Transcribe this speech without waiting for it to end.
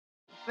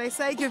They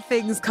say good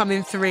things come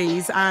in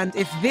threes, and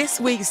if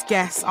this week's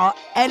guests are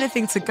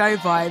anything to go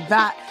by,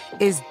 that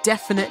is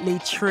definitely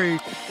true.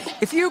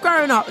 If you were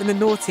growing up in the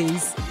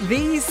noughties,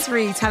 these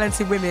three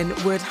talented women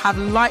would have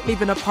likely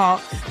been a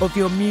part of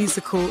your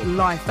musical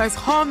life. Those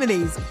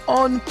harmonies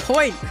on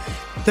point.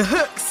 The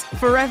hooks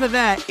forever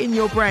there in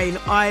your brain.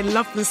 I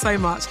love them so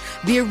much.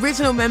 The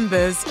original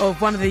members of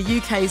one of the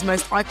UK's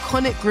most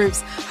iconic groups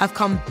have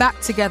come back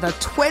together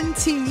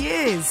 20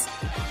 years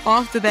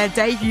after their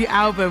debut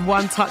album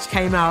One Touch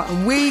came out,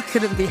 and we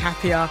couldn't be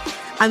happier.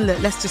 And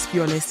look, let's just be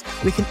honest,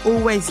 we can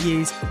always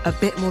use a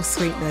bit more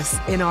sweetness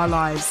in our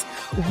lives.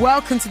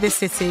 Welcome to This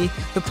City,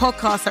 the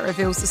podcast that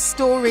reveals the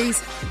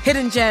stories,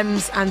 hidden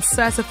gems and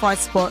certified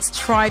spots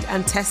tried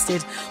and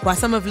tested by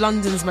some of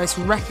London's most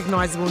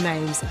recognisable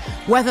names.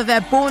 Whether they're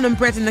born and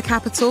bred in the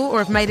capital or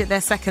have made it their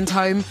second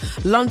home,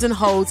 London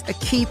holds a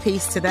key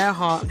piece to their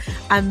heart.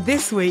 And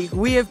this week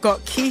we have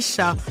got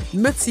Keisha,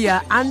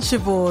 Mutya and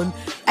Siobhan,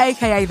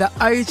 aka the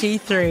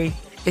OG3.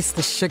 It's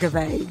the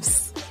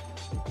Sugababes.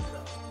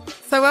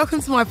 So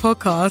welcome to my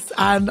podcast,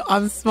 and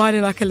I'm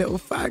smiling like a little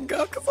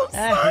fangirl because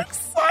I'm so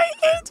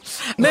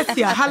excited.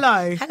 Mutya,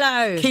 hello.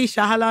 Hello.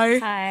 Keisha, hello.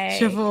 Hi.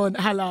 Siobhan,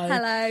 hello.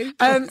 Hello.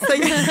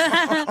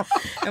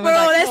 We're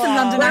all there's some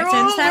London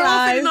accents. We're all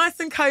Hello. feeling nice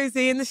and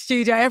cosy in the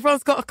studio.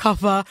 Everyone's got a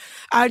cover.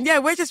 And yeah,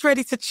 we're just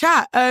ready to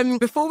chat.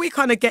 Before we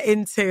kind of get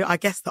into, I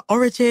guess, the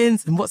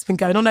origins and what's been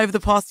going on over the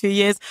past few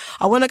years,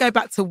 I want to go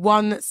back to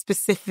one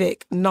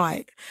specific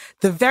night.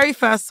 The very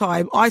first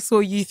time I saw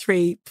you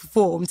three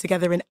perform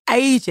together in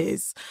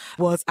ages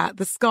was at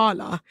the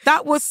Scala.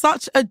 That was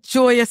such a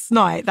joyous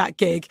night, that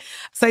gig.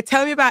 So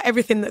tell me about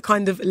everything that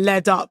kind of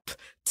led up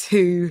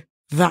to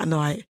that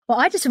night. Well,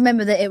 I just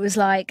remember that it was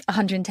like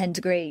 110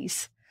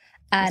 degrees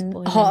and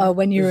boiling. hotter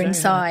when you were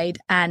inside.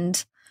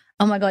 And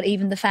oh my God,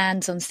 even the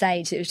fans on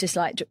stage, it was just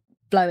like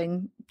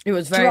blowing It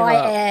was very dry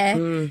hot.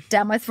 air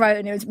down my throat,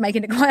 and it was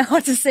making it quite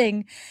hard to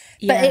sing.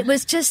 But it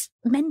was just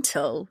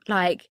mental.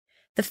 Like,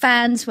 the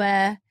fans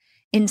were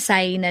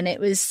insane, and it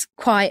was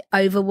quite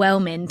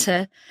overwhelming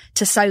to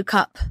soak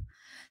up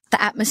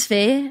the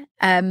atmosphere.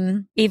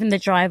 Even the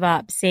drive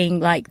up, seeing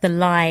like the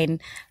line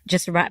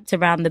just wrapped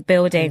around the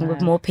building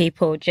with more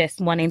people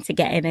just wanting to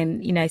get in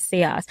and, you know,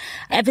 see us.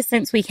 Ever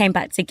since we came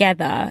back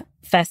together,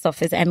 first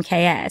off as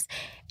MKS,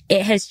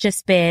 it has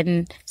just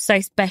been so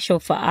special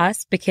for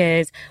us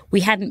because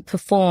we hadn't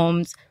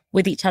performed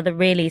with each other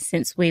really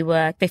since we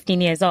were 15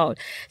 years old.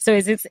 So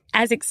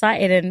as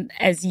excited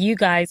as you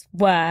guys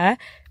were,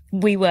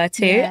 we were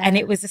too. Yeah. And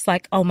it was just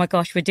like, oh my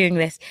gosh, we're doing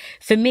this.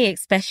 For me,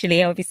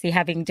 especially, obviously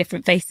having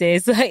different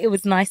faces, it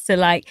was nice to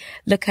like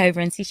look over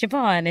and see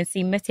Siobhan and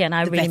see Mutya, and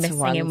I really miss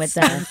singing with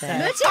them. So.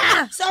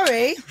 Mutya!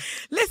 Sorry.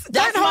 Listen,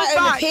 That's don't my hold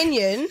own back.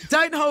 opinion.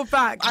 Don't hold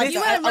back.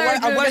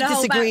 I won't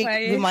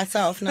disagree with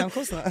myself. No, of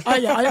course not. Oh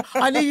yeah,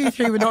 I knew you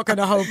three were not going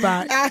to hold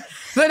back.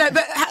 But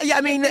yeah,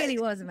 I mean, It really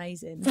was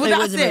amazing. well, It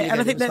that's was it. really And I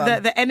good. think It was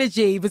that the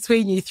energy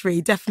between you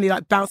three definitely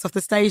like bounced off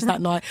the stage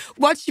that night.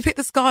 Why did you pick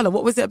the Scala?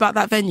 What was it about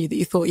that venue that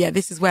you thought, yeah,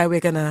 this is where we're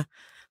gonna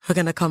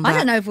come back? I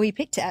don't know if we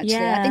picked it, actually.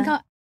 Yeah. I think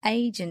our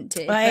agent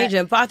did. My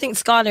agent, but I think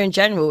Scala in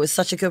general is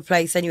such a good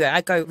place anyway. I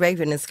go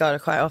raving in Scala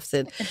quite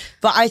often,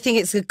 but I think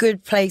it's a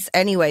good place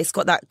anyway. It's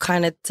got that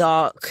kind of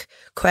dark,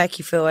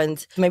 quirky feel,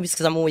 and maybe it's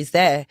because I'm always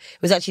there.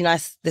 It was actually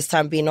nice this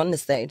time being on the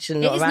stage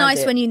and It not is around nice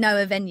it. when you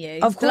know a venue.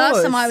 Of The last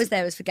time course. I was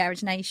there was for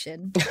Garage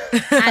Nation.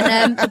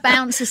 And the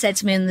bouncer said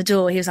to me on the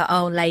door, he was like,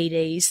 oh,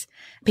 ladies,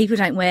 people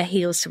don't wear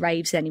heels to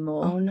raves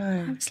anymore. Oh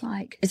no! I was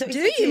like, Is that what do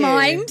he said you to you?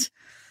 mind?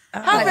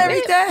 How Like,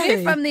 very dare we're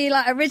you. from the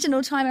like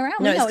original time around.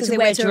 No, we it's know what because to they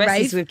wear wear to a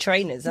dresses rave. with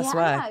trainers. That's yeah,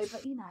 why. I know,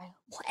 but you know,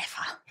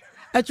 whatever.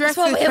 A dress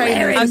what with we're trainers.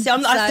 wearing. I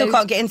still So-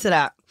 can't get into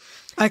that.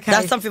 Okay.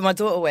 That's something my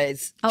daughter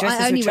wears. Oh, Dresses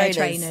I only with wear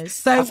trainers. trainers.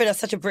 So- I think that's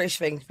such a British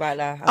thing right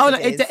now. Oh no,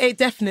 it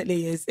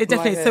definitely is. It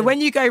definitely is. So God.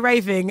 when you go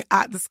raving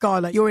at the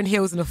Scala, you're in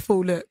heels and a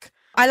full look.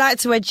 I like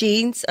to wear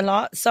jeans a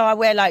lot, so I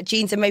wear like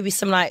jeans and maybe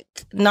some like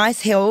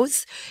nice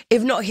heels.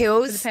 If not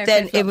heels, With a pair of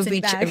then it flip-flops would in be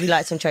your bag. it'd be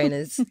like some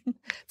trainers.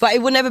 But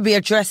it will never be a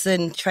dress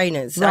and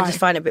trainers. I Right. just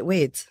find it a bit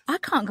weird. I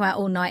can't go out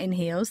all night in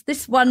heels.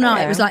 This one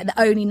night Yeah. was like the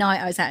only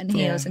night I was out in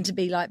heels, and to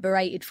be like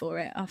berated for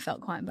it, I felt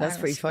quite embarrassed. That's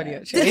pretty funny,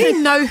 but- actually. Did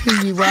he know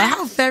who you were?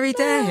 How very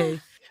dare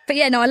he? But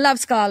yeah, no, I love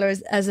Scala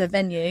as a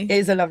venue. It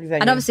is a lovely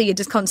venue. And obviously you're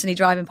just constantly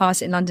driving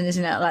past it in London,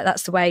 isn't it? Like,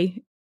 that's the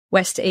way,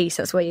 west to east,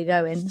 that's where you're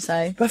going.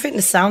 So But I think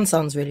the sound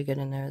sounds really good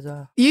in there as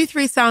well. You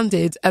three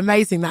sounded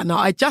amazing that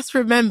night. I just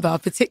remember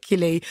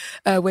particularly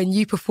when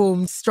you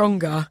performed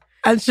Stronger.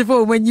 And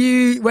Siobhan, when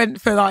you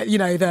went for like, you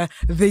know,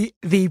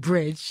 the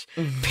bridge,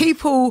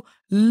 people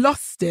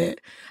lost it.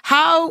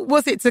 How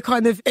was it to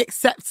kind of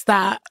accept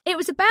that? it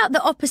was about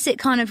the opposite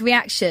kind of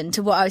reaction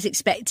to what I was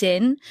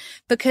expecting,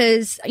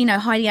 because, you know,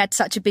 Heidi had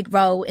such a big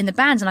role in the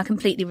band, and I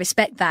completely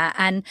respect that.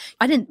 And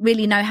I didn't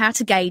really know how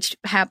to gauge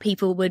how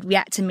people would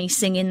react to me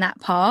singing that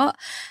part.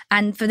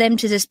 And for them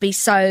to just be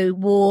so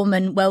warm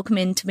and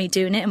welcoming to me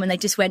doing it, and when they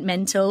just went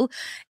mental,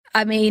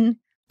 I mean,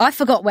 I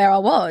forgot where I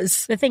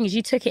was. The thing is,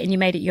 you took it and you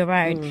made it your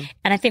own.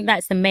 And I think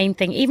that's the main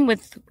thing. Even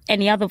with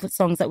any other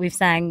songs that we've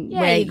sang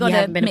where you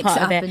haven't been a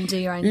part of it. And do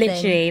your own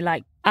literally, thing.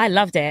 like, I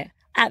loved it.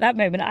 At that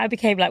moment, I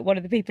became like one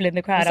of the people in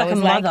the crowd. It's like I was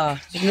a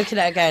mother. Look at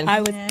it again.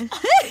 I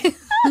was.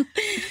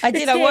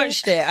 I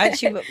watched it.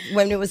 Actually,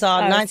 when it was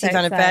our 90th so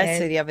anniversary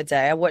excited. the other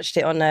day, I watched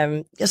it on,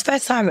 it was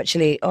first time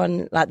actually,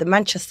 on like the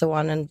Manchester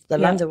one and the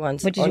London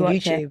ones What did on you watch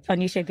YouTube. it? On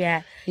YouTube,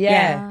 yeah.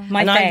 Yeah.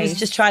 My and I was face.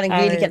 just trying to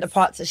really get the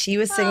parts that she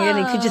was singing and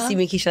you could just see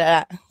me, Keisha,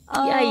 like that.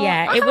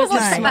 Yeah. It I was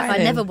watched nice. it back. I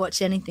never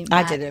watched anything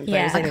I back. didn't, but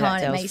Yeah. it was I only that can't.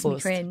 day I It was makes me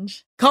forced.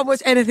 cringe. Can't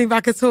watch anything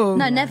back at all.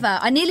 No, never.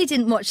 I nearly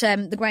didn't watch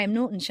the Graham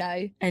Norton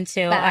show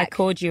Until back. I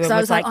called you and So I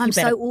was like, you I'm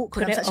better so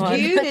awkward. put I'm it such a on.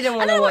 You didn't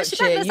want to watch it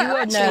back, I it. was You like, were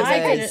actually, I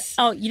didn't. nervous.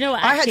 Oh, you know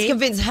what? I had to actually,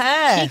 convince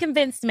her. She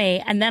convinced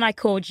me, and then I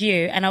called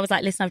you, and I was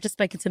like, "Listen, I've just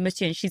spoken to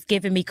Mutya, and she's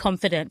given me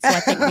confidence, so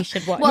I think we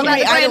should watch What, it."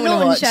 like the I Graham don't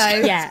wanna Norton watch.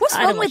 show? Yeah, What's I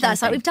don't wrong with watch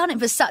us? Like, anything. we've done it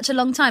for such a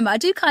long time, but I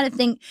do kind of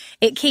think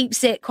it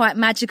keeps it quite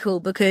magical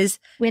because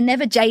we're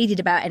never jaded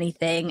about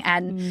anything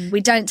and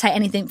we don't take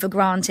anything for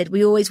granted.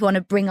 We always want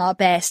to bring our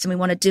best and we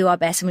want to do our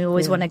best and we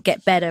always want to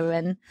get better.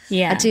 And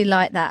Yeah. I do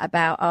like that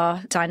about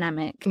our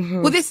dynamic.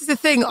 Well, this is the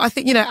thing. I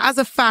think, as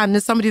a fan,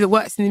 as somebody that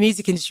works in the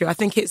music industry, I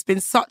think it's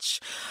been such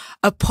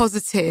a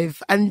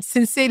positive and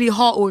sincerely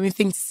heartwarming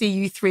thing to see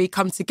you three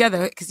come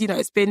together because,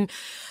 it's been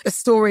a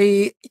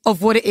story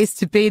of what it is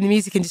to be in the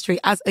music industry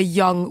as a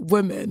young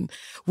woman,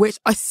 which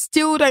I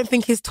still don't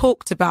think is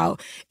talked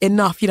about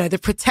enough, the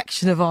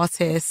protection of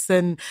artists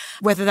and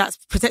whether that's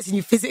protecting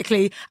you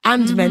physically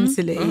and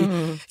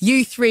mentally.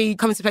 You three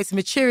come to a place of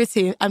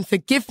maturity and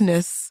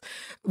forgiveness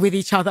with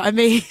each other. I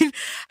mean,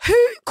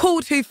 who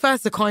called who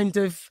first to kind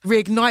of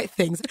reignite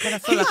things? I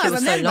feel like it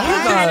was so long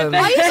I ago.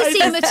 used to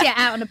see Mutya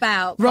out and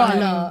about quite a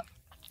lot.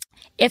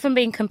 If I'm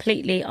being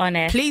completely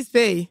honest, Please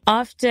be.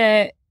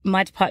 after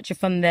my departure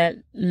from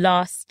the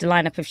last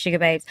lineup of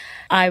Sugababes,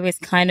 I was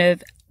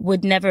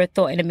would never have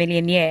thought in a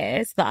million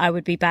years that I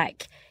would be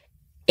back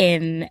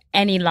in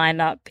any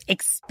lineup,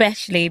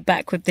 especially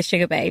back with the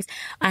Sugababes.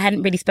 I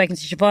hadn't really spoken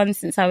to Siobhan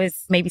since I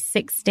was maybe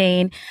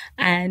 16,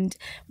 and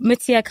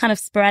Mutya kind of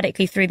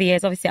sporadically through the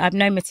years. Obviously, I've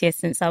known Mutya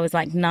since I was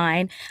like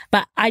 9,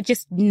 but I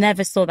just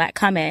never saw that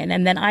coming.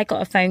 And then I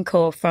got a phone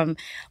call from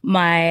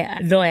my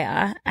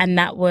lawyer, and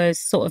that was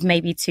sort of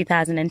maybe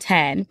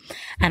 2010,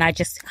 and I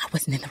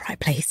wasn't in the right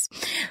place.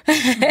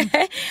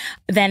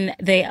 Then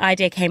the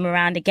idea came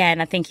around again,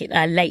 I think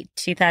late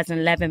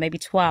 2011, maybe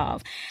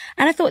 12.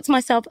 And I thought to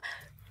myself,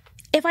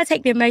 if I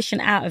take the emotion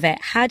out of it,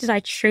 how did I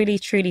truly,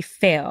 truly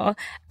feel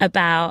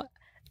about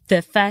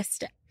the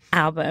first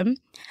album?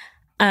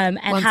 And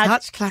One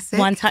Touch Classic.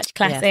 One Touch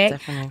Classic. Yes,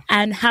 definitely.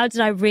 And how did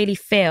I really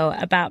feel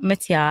about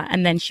Mutya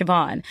and then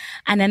Siobhan?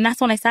 And then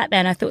that's when I sat there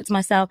and I thought to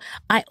myself,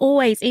 I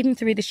always, even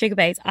through the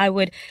Sugababes, I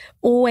would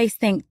always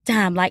think,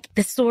 damn, like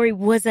the story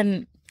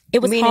wasn't, it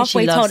was Meaning she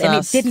halfway loves told and it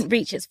us. didn't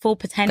reach its full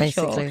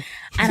potential. Basically.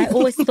 And I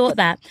always thought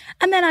that.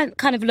 And then I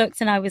kind of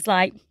looked and I was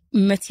like,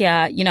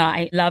 Mutya,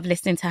 I love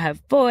listening to her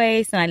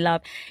voice and I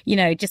love,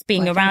 just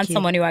being around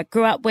someone who I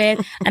grew up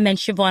with. And then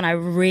Siobhan, I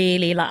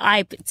really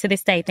to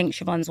this day think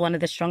Siobhan's one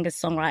of the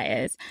strongest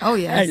songwriters. Oh,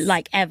 yes.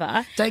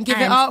 Ever. Don't give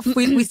it up.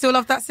 We still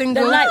love that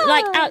single.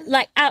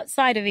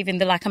 Outside of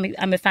even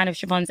I'm a fan of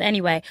Siobhan's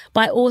anyway.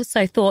 But I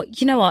also thought,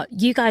 you know what?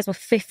 You guys were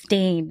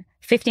 15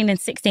 and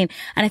 16.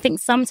 And I think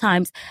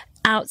sometimes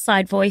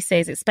outside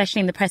voices,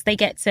 especially in the press, they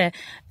get to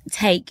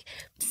take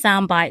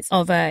sound bites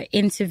of a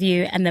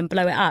interview and then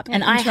blow it up. Yeah,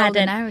 and I control the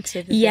hadn't.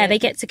 narrative of Yeah, it. they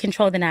get to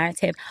control the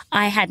narrative.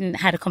 I hadn't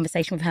had a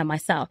conversation with her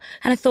myself.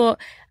 And I thought,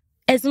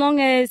 as long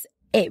as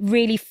it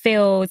really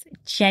feels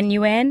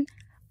genuine,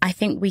 I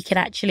think we could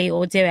actually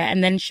all do it.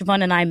 And then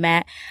Siobhan and I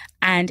met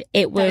and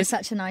it That was was,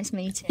 such a nice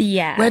meeting.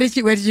 yeah. Where did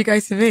you go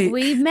to meet?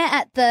 We met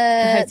at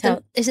the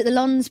hotel. is it the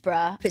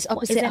Lonsborough? It's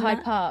opposite it Hyde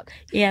that? Park.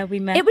 Yeah, we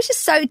met. It was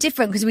just so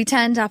different because we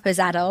turned up as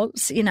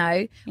adults,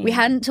 We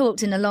hadn't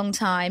talked in a long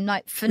time,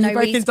 like for You no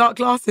both in reason. dark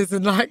glasses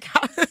and like...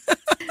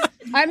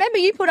 I remember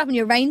you pulled up in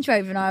your Range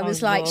Rover and I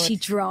was like, Lord. she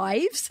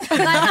drives? Like,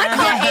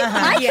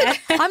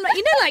 I'm like,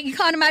 like you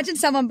can't imagine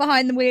someone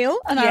behind the wheel.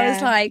 And I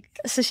was Yeah. like,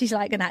 so she's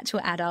like an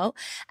actual adult.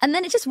 And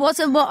then it just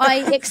wasn't what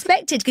I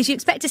expected because you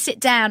expect to sit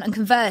down and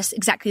converse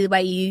exactly the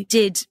way you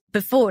did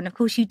before. And of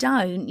course you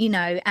don't,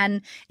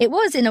 and it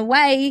was in a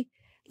way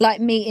like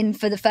meeting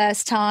for the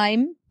first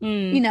time,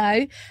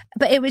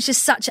 but it was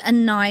just such a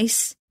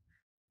nice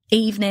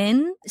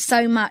evening.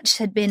 So much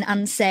had been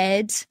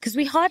unsaid. Because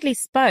we hardly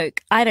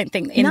spoke, I don't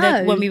think,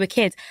 No. when we were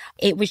kids.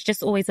 It was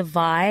just always a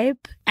vibe.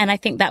 And I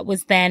think that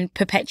was then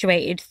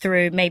perpetuated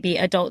through maybe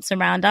adults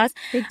around us.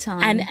 Big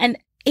time. And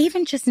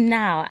even just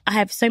now, I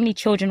have so many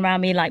children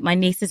around me, like my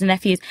nieces and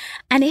nephews.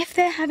 And if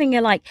they're having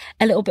a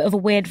little bit of a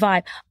weird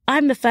vibe,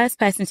 I'm the first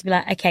person to be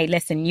like, okay,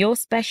 listen, you're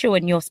special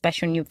and you're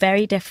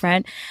very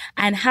different.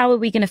 And how are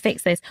we going to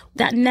fix this?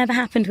 That never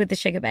happened with the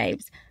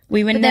Sugababes.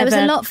 We were But never... there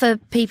was a lot for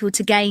people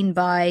to gain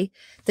by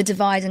the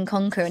divide and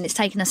conquer, and it's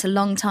taken us a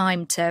long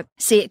time to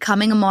see it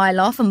coming a mile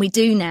off, and we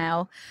do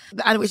now.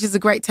 And which is a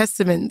great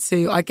testament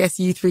to, I guess,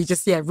 you three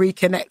just,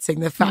 reconnecting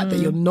the fact that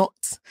you're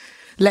not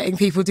letting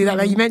people do that.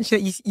 Now, you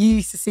mentioned that you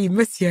used to see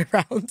Mutya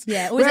around.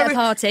 Yeah, always at a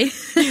party.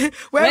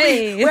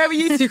 Where were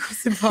you two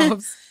crossing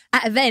paths?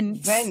 At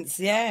events. Events,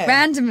 yeah.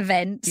 Random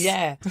events.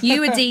 Yeah.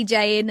 You were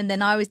DJing and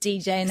then I was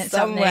DJing at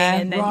something.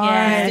 And then,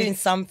 I was doing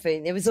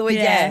something. It was always,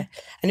 And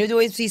it would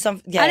always be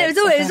something. Yeah, and it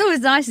was always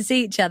nice to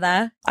see each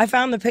other. I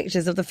found the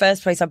pictures of the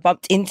first place I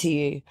bumped into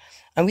you.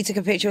 And we took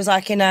a picture. It was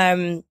like in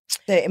the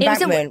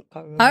Embankment.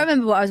 I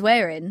remember what I was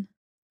wearing.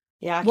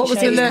 Yeah. What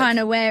was it?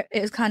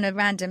 It was kind of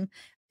random.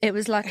 It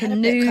was like a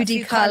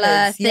nudie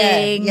colour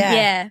thing.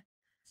 Yeah.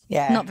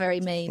 Not very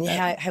me. But...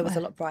 Yeah, hair was a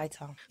lot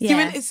brighter.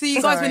 Yeah. So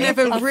you guys were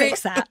never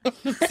fix that.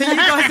 So you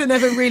guys were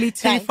never really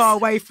too far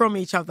away from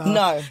each other.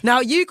 No. Now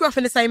you grew up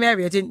in the same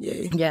area, didn't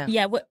you?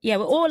 Yeah. We're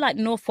all like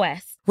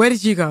northwest. Where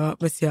did you grow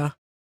up, Mutya?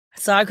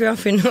 So I grew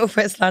up in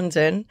northwest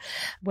London.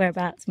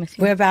 Whereabouts, Mutya?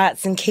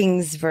 Whereabouts in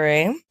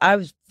Kingsbury. I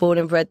was born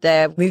and bred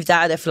there, moved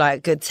out of there for like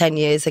a good 10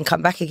 years and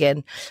come back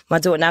again. My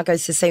daughter now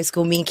goes to the same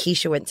school me and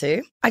Keisha went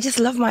to. I just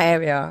love my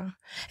area.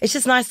 It's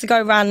just nice to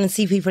go around and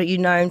see people that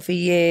you've known for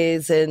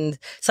years, and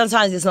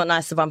sometimes it's not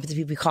nice to bump into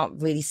people you can't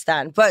really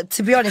stand. But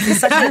to be honest, it's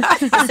such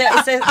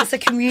it's a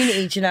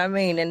community, do you know what I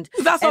mean? And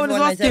that's everyone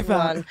knows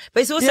everyone. About.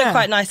 But it's also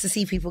quite nice to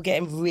see people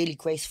getting really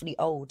gracefully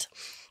old.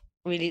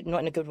 Really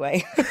not in a good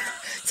way.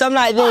 So I'm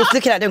like this,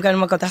 looking at them going, oh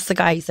my God, that's the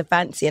guy he's so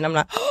fancy. And I'm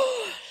like,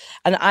 oh.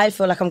 And I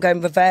feel like I'm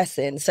going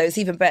reversing. So it's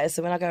even better.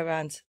 So when I go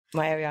around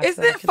my area,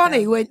 isn't it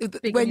funny when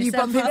you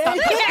bump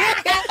into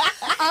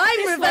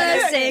I'm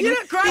reversing. You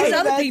look great. These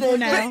other people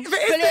now. But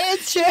it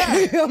is true.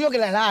 I'm not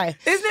going to lie.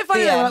 Isn't it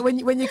funny though,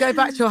 like when you go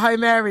back to your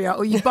home area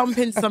or you bump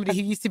into somebody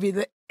who used to be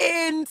the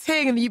in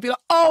thing and you'd be like,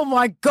 oh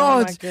my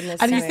God. Oh my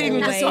goodness, and you see them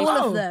just all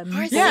of them.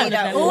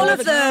 Yeah, all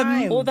of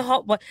them. All the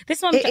hot ones.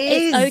 This one,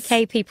 it's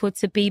okay, people,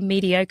 to be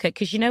mediocre,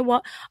 because you know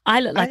what? I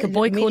look like a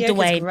boy called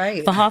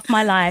Dwayne for half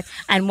my life.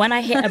 And when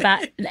I hit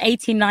about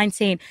 18,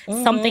 19,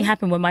 something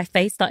happened when my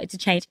face started to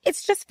change.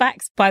 It's just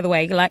facts, by the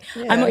way. Like,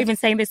 I'm not even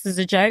saying this as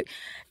a joke.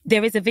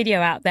 There is a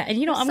video out there, and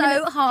you know, I'm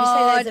so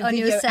hard on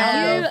yourself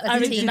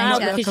as a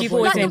teenager. Because you've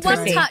always been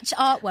pretty. The one-touch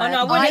artwork,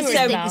 I just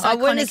think is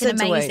iconic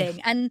and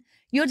amazing, and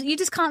you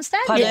just can't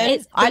stand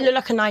it. I look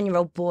like a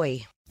 9-year-old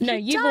boy. No,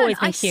 you've always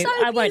been cute. So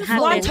I won't have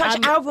it.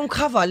 One-touch album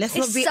cover. Let's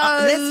be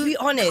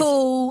honest.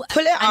 Cool.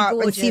 Pull it up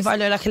and see if I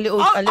look like a little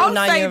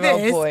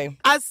 9-year-old boy.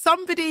 As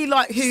somebody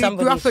like who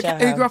grew up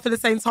at the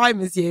same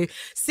time as you,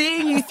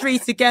 seeing you three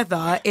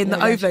together in the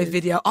Ovload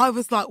video, I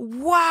was like,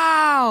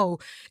 wow,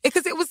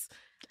 because it was.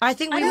 I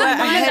think we were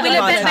ahead of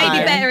our time.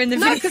 Maybe better in the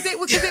video. No, because it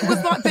was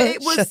like, but it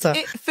was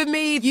for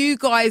me. You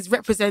guys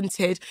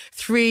represented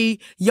 3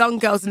 young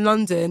girls in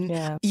London.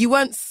 Yeah. You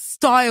weren't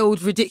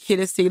styled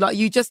ridiculously. Like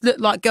you just looked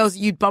like girls that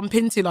you'd bump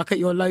into, like at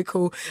your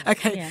local.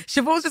 Okay,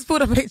 Siobhan's just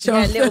pulled a picture.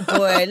 Yeah, little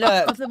boy,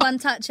 look. Of the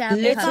one-touch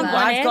album.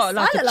 I've got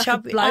like a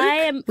chubby.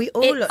 We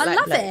all look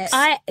like blokes.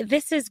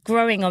 This is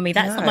growing on me.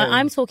 That's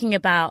I'm talking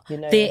about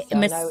the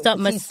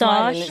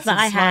moustache that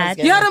I had.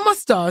 You had a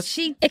moustache.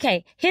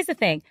 Okay, here's the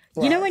thing.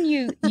 You know when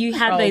you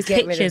have those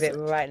get pictures rid of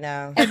it right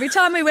now. Every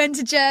time we went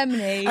to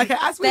Germany,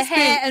 the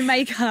hair and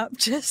makeup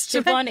just.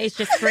 Siobhan is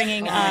just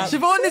bringing up.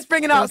 Siobhan is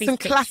bringing out some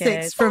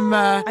classics from.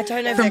 I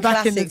don't know if from they're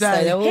back in the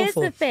day. Though, here's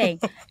the thing.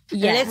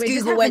 Yeah, unless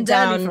Google went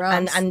down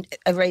and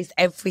erased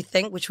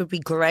everything, which would be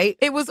great.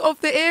 It was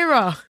of the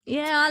era.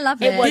 Yeah, I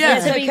love it.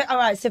 So, all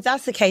right, so if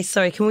that's the case,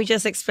 sorry, can we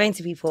just explain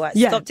to people?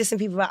 Stop dissing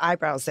people about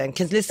eyebrows then,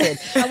 because listen.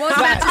 I was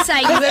about to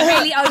say, you were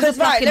really overblocking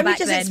back then. Let me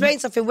just explain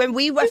something. When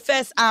we were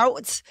first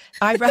out,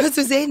 eyebrows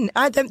was in.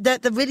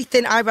 The really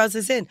thin eyebrows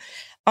was in.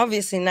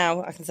 Obviously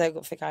now I can say I've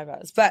got thick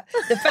eyebrows, but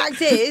the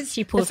fact is,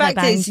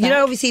 you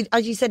know, obviously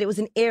as you said, it was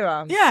an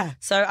era. Yeah.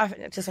 So I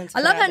just want to.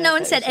 I love how no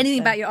one said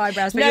anything about your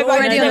eyebrows, but no, you're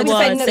already on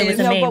the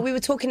No, but we were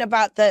talking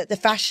about the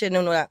fashion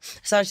and all that.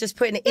 So I was just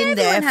putting it in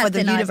there for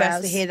the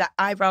universe to hear that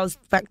eyebrows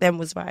back then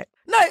was right.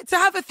 No, to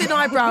have a thin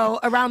eyebrow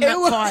around that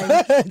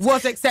time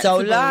was acceptable.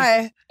 Don't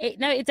lie.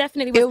 It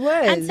definitely was. It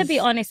was. And to be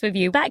honest with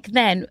you, back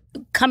then,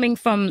 coming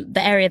from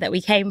the area that we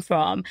came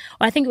from,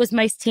 or I think it was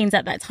most teens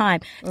at that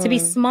time, to be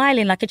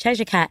smiling like a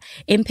Cheshire cat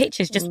in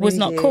pictures just was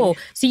not cool.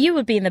 So you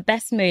would be in the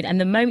best mood, and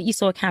the moment you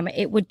saw a camera,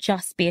 it would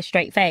just be a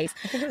straight face.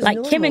 Like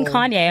normal. Kim and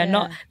Kanye are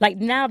not, like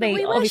now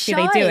they obviously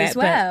they do it. As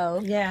well.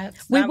 But yeah,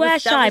 we were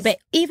shy, but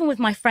even with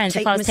my friends,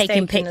 if I was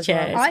taking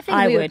pictures, I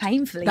think we were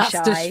painfully shy.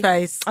 That's just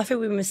face. I think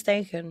we were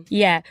mistaken.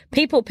 Yeah,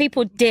 people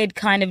did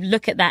kind of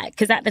look at that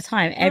because at the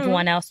time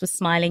everyone else was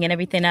smiling and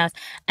everything else,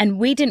 and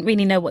we didn't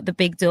really know what the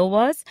big deal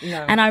was.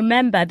 No. And I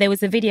remember there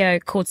was a video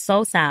called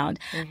Soul Sound,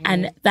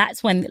 and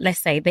that's when, let's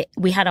say, that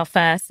we had our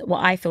first,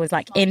 what I feel is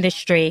like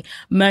industry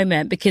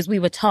moment, because we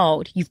were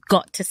told you've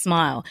got to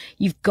smile,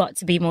 you've got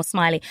to be more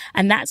smiley.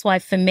 And that's why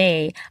for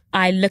me,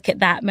 I look at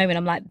that moment,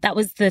 I'm like, that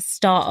was the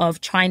start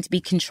of trying to be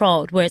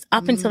controlled. Whereas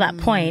up until that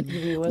point,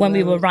 when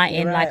we were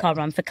writing like our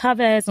Run for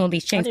Covers and all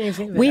these tunes,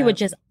 we were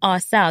just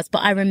ourselves.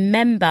 But I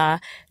remember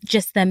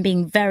just them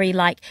being very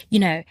like, you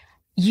know,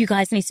 you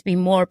guys need to be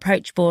more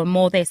approachable and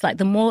more this. Like,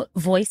 the more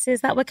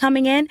voices that were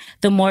coming in,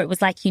 the more it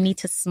was like, you need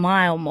to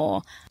smile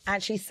more.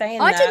 Actually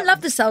saying I that. did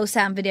love the Soul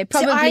Sound video,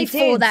 probably I for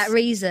did. that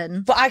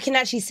reason. But I can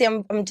actually see,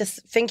 I'm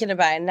just thinking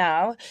about it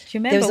now. Do you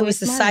remember? There was we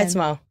always were the smiling. side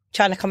smile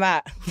trying to come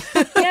out.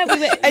 Yeah, we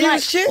were. And it like,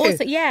 was true.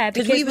 Also, yeah,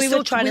 because we were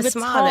still trying we to were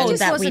smile. told It just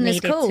that we wasn't as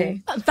needed cool.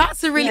 to.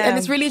 That's a really, and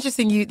it's really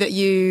interesting that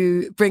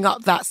you bring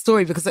up that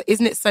story, because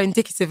isn't it so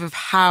indicative of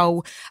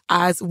how,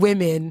 as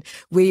women,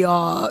 we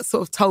are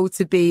sort of told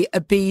to be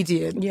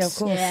obedient? Yeah, of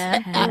course.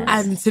 Yeah.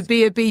 And to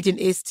be obedient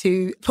is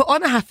to put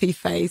on a happy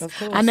face.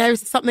 And there is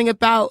something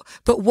about,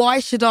 but why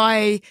should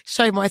I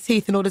show my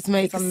teeth in order to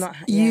make I'm not-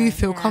 you yeah.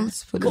 feel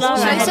comfortable? Clara,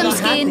 Show have some you-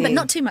 skin, but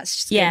not too much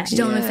skin. Yeah. 'Cause you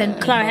don't want to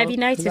offend Clara, people. have you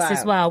noticed as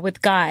Right. well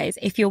with guys,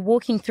 if you're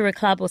walking through a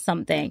club or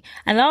something,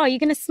 and you're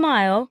going to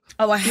smile?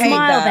 Oh, I hate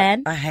smile that.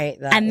 then. I hate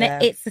that. And yeah.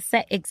 it's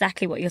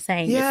exactly what you're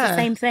saying. It's Yeah. the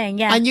same thing.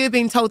 Yeah. And you're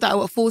being told that at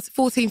what,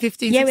 14,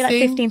 15, yeah, 16? we're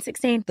like 15,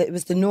 16. But it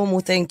was the normal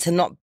thing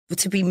to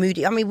be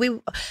moody. I mean, we're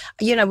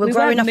We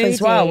growing up weren't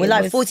as well. moody. We're like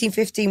It was- 14,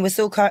 15. We're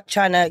still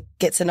trying to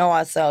get to know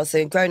ourselves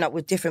and growing up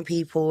with different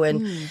people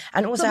and also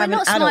But we're having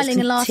not adults smiling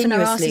and laughing our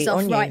continuously asses off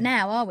on you. right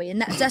now, are we?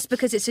 And that's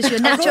because it's just your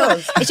natural.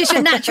 It's just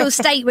your natural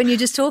state when you're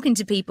just talking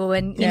to people,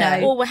 and you Yeah.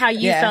 know. Or how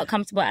you Yeah. felt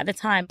comfortable at the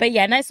time. But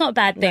yeah, no, it's not a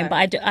bad thing. No.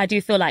 But I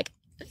do feel like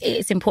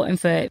it's important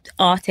for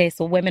artists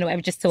or women or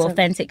whatever just to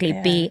authentically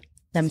be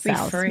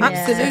themselves. free.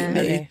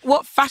 Absolutely. Yeah.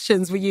 What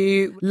fashions were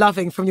you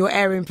loving from your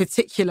area in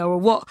particular, or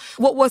what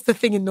was the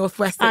thing in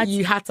Northwest that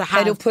you had to have?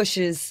 Pedal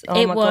pushers. Oh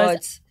It my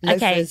was God.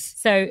 okay. Loafers.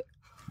 So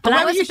And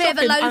where was were a bit of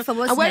a shopping? loafer,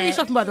 wasn't And where were you it?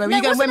 shopping, by the way? Were No, you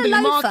it going wasn't Wembley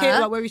a Market? loafer. Like,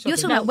 where were you shopping? You're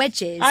talking about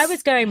wedges. I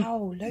was going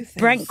Oh, loafers.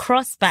 Brent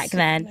Cross back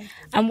then.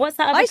 And what's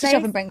that other I used to place?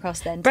 shop in Brent Cross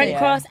then. Brent too.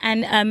 Cross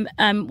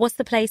and what's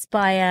the place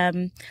by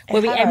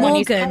where we Harrow. everyone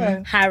used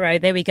Morgan. Harrow.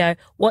 There we go.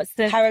 What's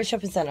the Harrow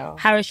Shopping Centre.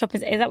 Harrow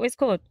Shopping? Is that what it's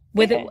called?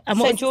 With Yeah. and St.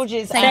 what's-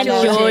 George's. St.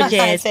 George's.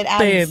 George's. St.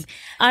 Anne's. Boom.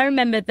 I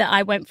remember that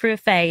I went through a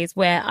phase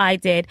where I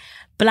did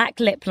black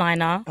lip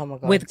liner Oh my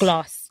God. with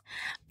gloss,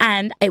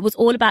 and it was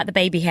all about the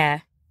baby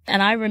hair.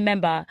 And I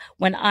remember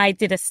when I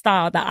did a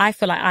style that I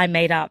feel like I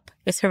made up.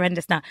 It's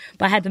horrendous now,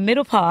 but I had the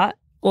middle part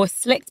or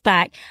slicked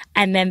back,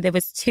 and then there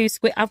was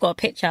I've got a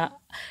picture.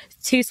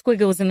 2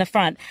 squiggles in the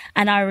front.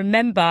 And I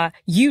remember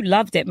you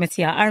loved it,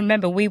 Mutya. I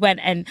remember we went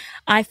and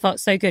I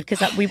felt so good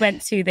because we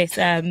went to this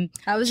I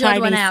was the other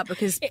one Chinese- out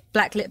because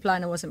black lip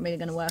liner wasn't really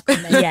going to work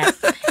on me. yeah,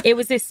 it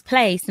was this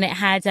place and it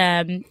had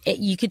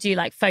you could do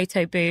like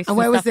photo booths and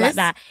where was stuff like this?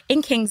 that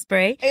in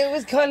Kingsbury. It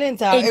was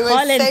Colindale. In It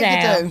was Save the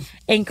Colindale, Dome.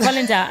 in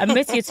Colindale, and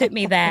Mutya took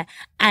me there,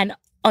 and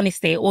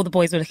honestly, all the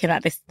boys were looking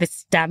at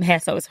this damn hair,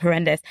 so it was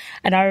horrendous.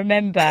 And I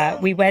remember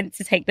we went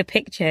to take the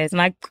pictures,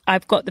 and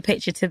I've got the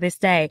picture to this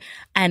day.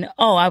 And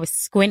I was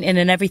squinting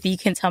and everything. You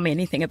couldn't tell me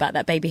anything about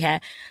that baby hair.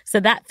 So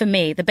that for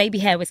me, the baby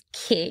hair was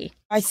key.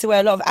 I used to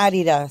wear a lot of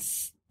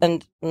Adidas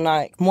and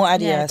like more Adidas.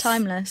 Yeah,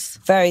 timeless.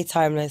 Very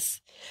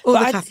timeless. All But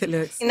the I classic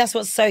looks. think that's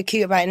what's so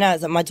cute about it now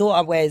is that my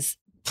daughter wears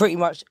pretty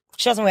much,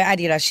 she doesn't wear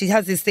Adidas. She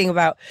has this thing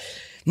about,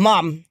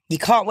 Mum, you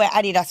can't wear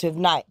Adidas with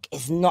Nike.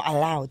 It's not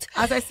allowed.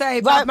 As I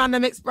say, Well- bad man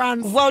that mixed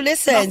brands. Well,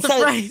 listen, That's the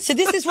so phrase.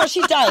 this is what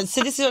she does.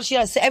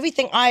 So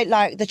everything I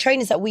like, the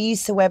trainers that we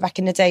used to wear back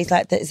in the days,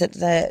 like is it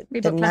the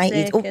Reebok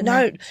 90s? Classic Oh, and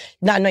no,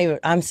 not even.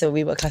 I'm still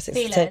Reebok Classics.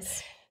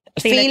 Feelers.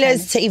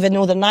 Feelers to even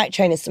all the night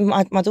trainers.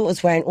 My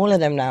daughter's wearing all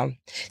of them now.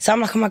 So I'm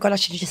like, oh my God, I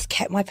should have just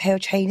kept my pair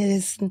of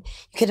trainers and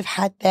you could have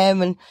had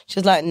them. And she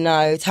was like,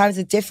 no, times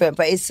are different.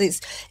 But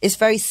it's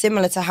very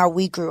similar to how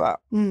we grew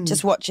up.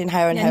 Just watching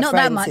her and Yeah, her not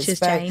friends. that much It's has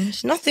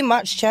changed. Nothing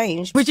much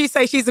changed. Would you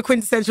say she's a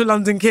quintessential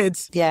London kid?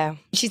 Yeah.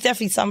 She's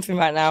definitely something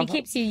right now. She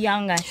keeps you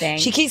young, I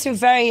think. She keeps me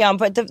very young,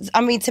 but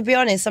to be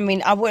honest,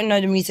 I wouldn't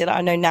know the music that I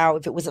know now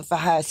if it wasn't for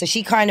her. So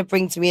she kind of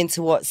brings me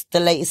into what's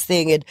the latest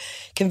thing and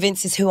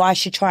convinces who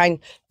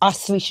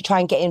us three should try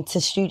and get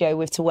into studio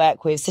with to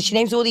work with. So she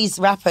names all these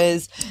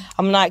rappers.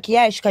 I'm like,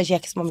 yeah. She goes, yeah,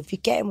 because Mum, if you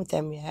get in with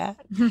them, yeah.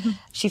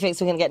 She thinks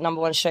we're going to get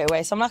 #1 straight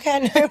away. So I'm like, yeah,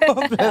 no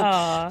problem.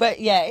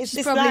 But yeah, it's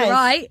just Probably nice.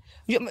 right.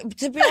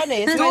 To be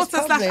honest, Daughter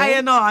 /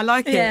 A&R, I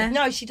like it. Yeah.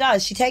 no, she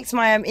does. She takes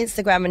my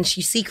Instagram and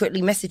she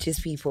secretly messages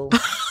people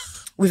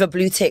with a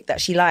blue tick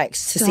that she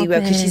likes to see where.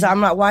 Because she's like,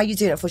 I'm like, why are you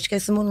doing it for? She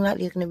goes, more than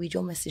likely you're going to read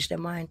your message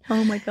than mine.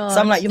 Oh my God. So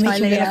I'm like, you're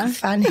making me look like Tyler. a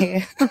fan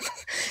here.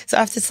 So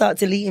I have to start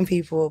deleting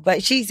people.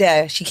 But she's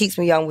there. She keeps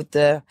me young with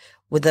the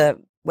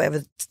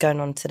whatever's going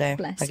on today.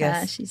 Bless I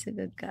guess. her. She's a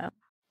good girl.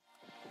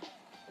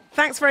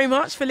 Thanks very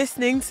much for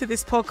listening to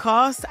this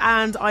podcast.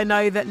 And I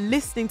know that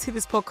listening to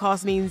this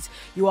podcast means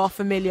you are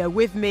familiar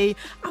with me.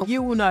 And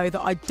you will know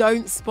that I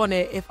don't spon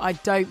it if I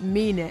don't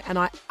mean it. And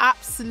I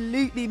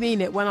absolutely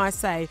mean it when I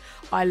say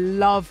I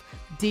love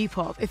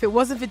Depop. If it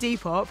wasn't for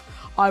Depop,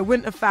 I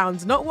wouldn't have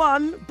found not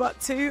 1, but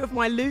 2 of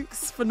my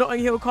looks for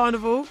Notting Hill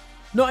Carnival.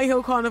 Notting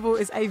Hill Carnival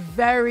is a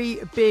very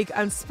big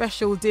and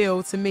special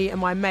deal to me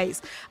and my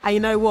mates. And you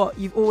know what?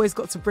 You've always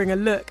got to bring a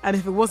look. And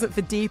if it wasn't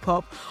for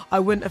Depop, I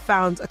wouldn't have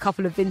found a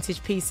couple of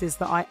vintage pieces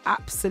that I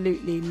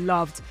absolutely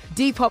loved.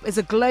 Depop is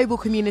a global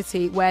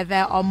community where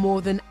there are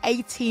more than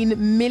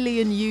 18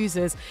 million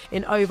users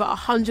in over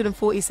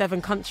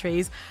 147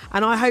 countries.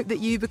 And I hope that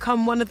you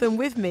become one of them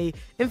with me.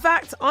 In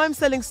fact, I'm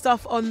selling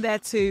stuff on there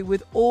too,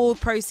 with all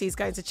proceeds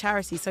going to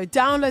charity. So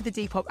download the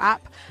Depop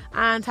app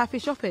and happy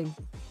shopping.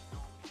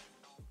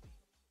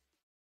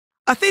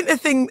 I think the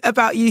thing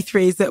about you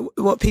three is that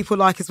what people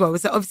like as well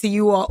is that obviously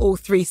you are all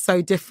three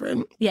so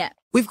different. Yeah.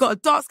 We've got a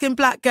dark-skinned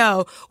black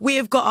girl. We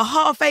have got a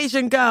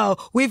half-Asian girl.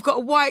 We've got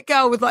a white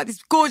girl with like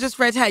this gorgeous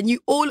red hair. And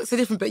you all look so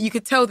different, but you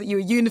could tell that you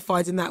were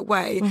unified in that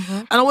way. Mm-hmm.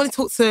 And I want to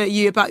talk to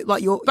you about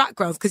like your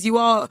backgrounds, because you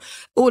are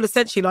all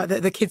essentially like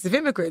the kids of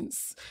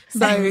immigrants.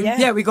 So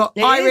yeah we got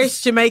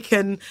Irish,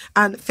 Jamaican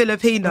and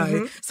Filipino.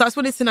 Mm-hmm. So I just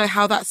wanted to know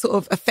how that sort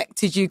of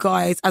affected you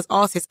guys as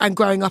artists and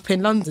growing up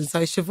in London.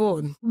 So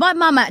Siobhan. My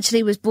mum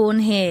actually was born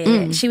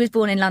here. She was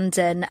born in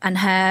London and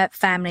her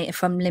family are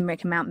from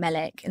Limerick and Mount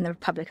Mellick in the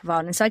Republic of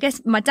Ireland. So I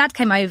guess my dad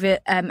came over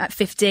at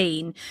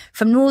 15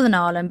 from Northern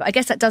Ireland, but I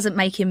guess that doesn't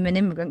make him an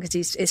immigrant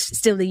because it's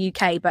still the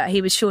UK, but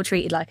he was sure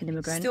treated like an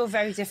immigrant. Still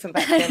very different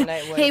back then, though.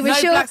 It was. He was no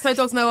sure... blacks, no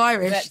dogs, no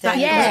Irish.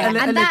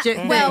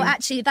 Well,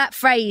 actually, that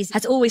phrase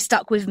has always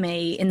stuck with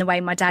me in the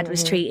way my dad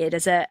was treated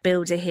as a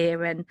builder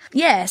here. And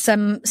yeah,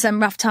 some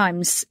rough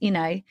times, you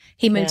know.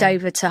 He moved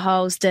over to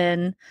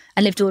Harlesden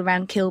and lived all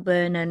around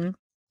Kilburn and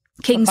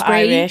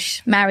Kingsbury.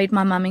 Married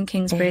my mum in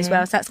Kingsbury as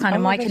well. So that's kind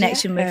of my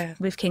connection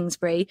with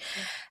Kingsbury.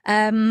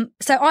 So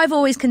I've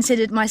always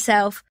considered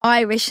myself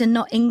Irish and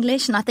not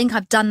English. And I think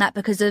I've done that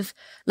because of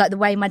like the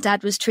way my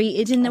dad was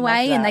treated in the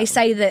way. And they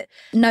say that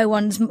no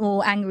one's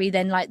more angry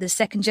than like the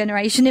second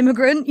generation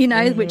immigrant, you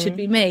know, which would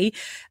be me.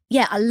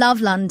 Yeah, I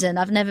love London.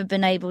 I've never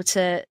been able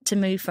to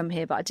move from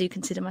here, but I do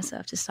consider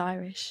myself just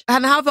Irish.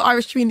 And how the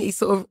Irish community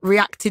sort of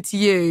reacted to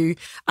you,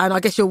 and I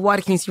guess your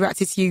wider community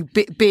reacted to you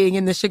being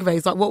in the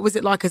Sugababes. Like, what was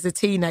it like as a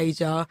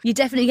teenager? You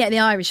definitely get the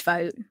Irish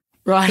vote.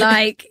 Right.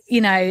 Like,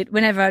 you know,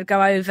 whenever I'd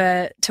go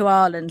over to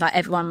Ireland, like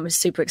everyone was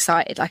super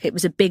excited. Like it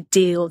was a big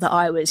deal that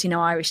I was, you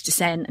know, Irish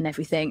descent and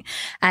everything.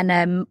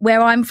 And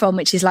where I'm from,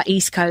 which is like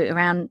Eastcote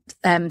around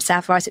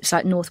South Rice, it's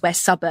like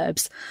northwest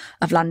suburbs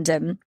of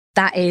London.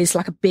 That is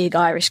like a big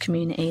Irish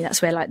community.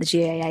 That's where like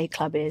the GAA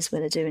club is,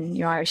 where they're doing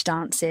your Irish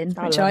dancing,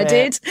 which I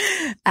did.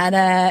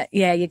 And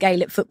your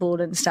Gaelic football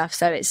and stuff.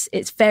 So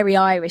it's very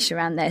Irish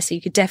around there. So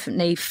you could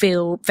definitely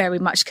feel very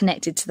much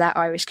connected to that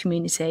Irish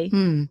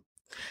community.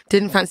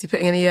 Didn't fancy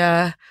putting any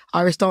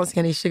Irish dancing,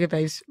 any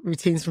Sugababes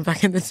routines from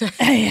back in the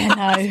day. Yeah,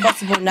 no. It's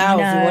possible now if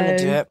you want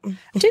to do it.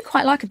 I do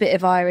quite like a bit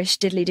of Irish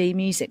diddly-dee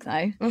music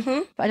though,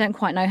 but I don't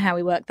quite know how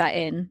we work that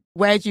in.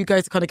 Where do you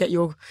go to kind of get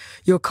your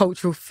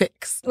cultural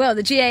fix? Well,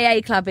 the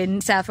GAA club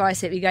in South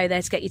Ruislip, you go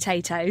there to get your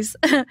potatoes.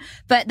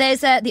 But there's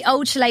the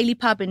old Shillelagh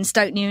pub in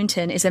Stoke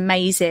Newington is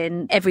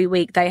amazing. Every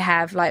week they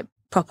have like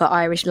proper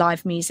Irish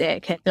live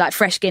music, like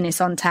fresh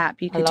Guinness on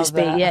tap. You could just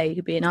be, you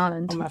could be in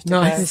Ireland.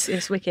 Nice.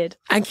 It's wicked.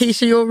 And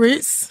Keisha, your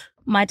roots?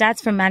 My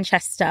dad's from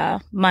Manchester.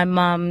 My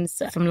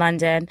mum's from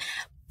London.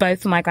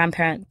 Both of my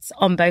grandparents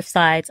on both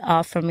sides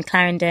are from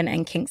Clarendon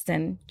and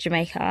Kingston,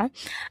 Jamaica.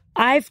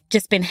 I've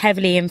just been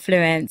heavily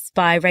influenced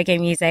by reggae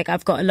music.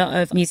 I've got a lot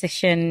of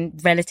musician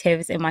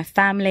relatives in my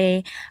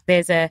family.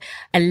 There's a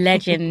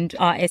legend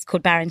artist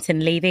called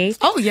Barrington Levy.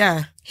 Oh,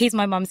 yeah. He's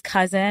my mum's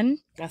cousin.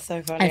 That's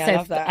so funny. I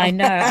love that. I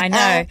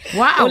know.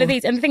 Wow. All of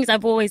these. And the things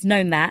I've always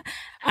known that.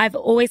 I've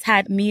always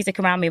had music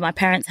around me. My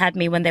parents had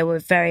me when they were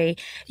very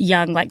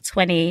young, like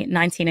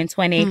 19 and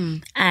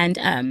 20.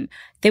 And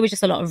there was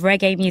just a lot of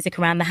reggae music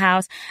around the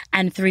house.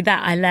 And through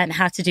that, I learned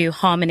how to do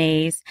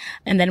harmonies.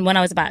 And then when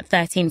I was about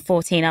 13,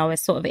 14, I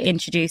was sort of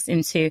introduced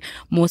into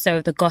more so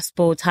of the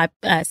gospel type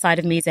side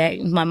of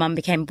music. My mum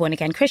became born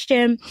again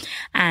Christian.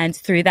 And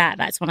through that,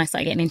 that's when I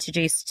started getting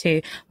introduced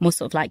to more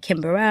sort of like Kim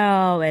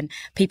Burrell and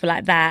people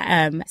like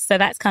that. So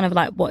that's kind of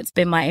like what's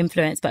been my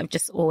influence, but I've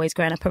just always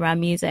grown up around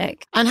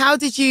music. And how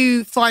did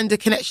you find a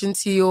connection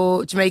to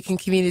your Jamaican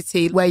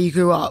community where you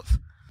grew up?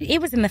 It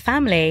was in the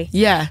family.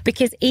 Yeah.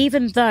 Because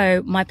even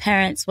though my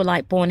parents were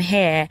like born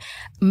here,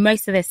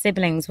 most of their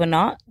siblings were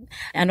not.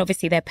 And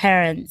obviously their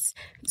parents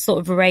sort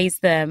of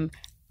raised them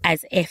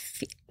as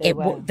if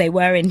they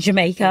were in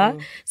Jamaica.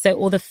 So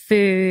all the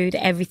food,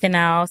 everything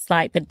else,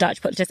 like the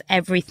Dutch, but just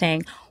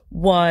everything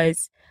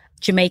was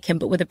Jamaican,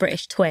 but with a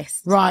British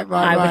twist. Right.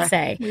 I would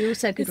say. We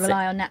also could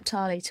rely on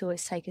Naphtali to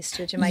always take us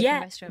to a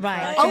Jamaican restaurant.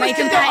 Right. I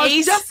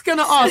was just going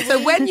to ask.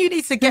 So when you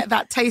need to get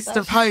that taste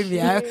of home,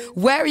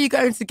 where are you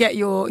going to get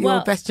your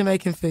best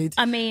Jamaican food?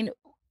 I mean,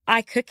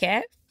 I cook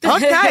it.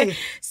 Okay.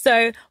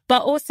 So,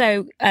 but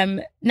also,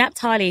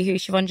 Naphtali, who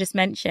Siobhan just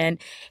mentioned,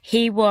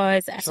 he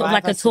was sort of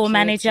like a tour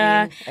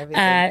manager,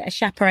 a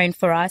chaperone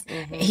for us.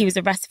 He was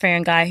a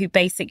Rastafarian guy who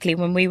basically,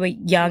 when we were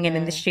young and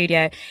in the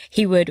studio,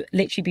 he would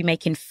literally be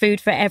making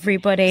food for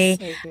everybody.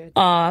 So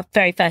our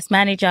very first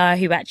manager,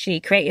 who actually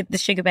created the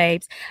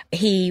Sugababes,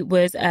 he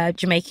was a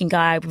Jamaican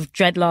guy with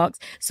dreadlocks.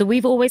 So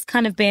we've always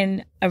kind of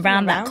been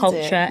around that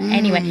culture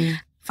anyway.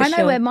 I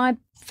know where my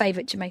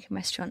favourite Jamaican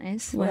restaurant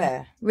is.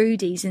 Where?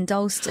 Rudy's in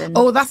Dalston.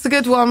 Oh, that's a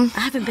good one.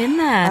 I haven't been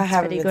there. I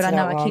haven't Really been good. to I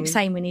know. that I keep one.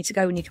 saying we need to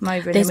go when you come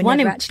over, and There's then we one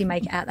never in- actually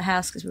make it out the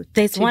house because we're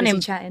There's too one busy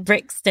in chatting.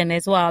 Brixton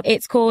as well.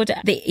 It's called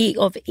the Eat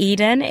of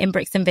Eden in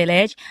Brixton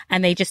Village,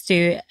 and they just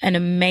do an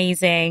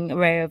amazing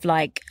array of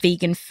like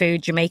vegan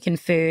food, Jamaican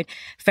food,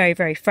 very,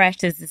 very fresh.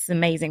 There's this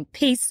amazing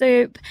pea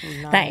soup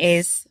that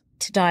is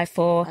to die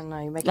for. I know,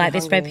 you're making like me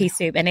this red hungry. pea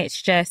soup, and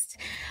it's just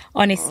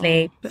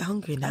honestly. A bit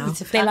hungry now.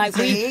 They're like,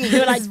 they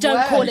were like,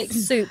 don't call it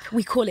soup,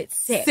 we call it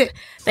sip.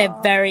 They're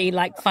very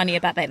like funny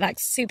about that. Like,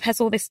 soup has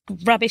all this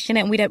rubbish in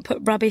it and we don't put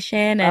rubbish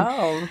in,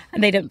 and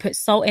they don't put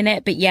salt in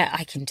it. But yeah,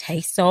 I can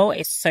taste salt.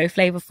 It's so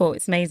flavorful.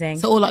 It's amazing.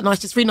 So all like nice,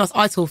 just really nice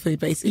Ital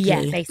food, basically.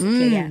 Yeah,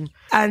 basically, yeah.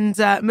 And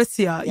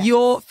Mutya,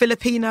 you're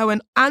Filipino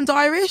and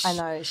Irish? I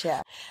know,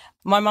 yeah.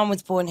 My mum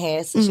was born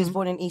here, so she was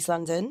born in East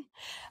London.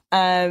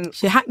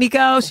 She a Hackney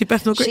girl, she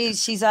Bethnal Green.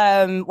 She's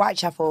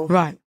Whitechapel.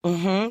 Right.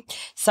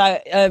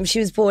 So she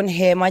was born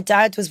here. My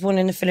dad was born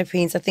in the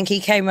Philippines. I think he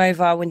came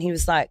over when he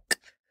was like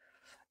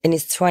in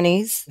his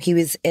 20s. He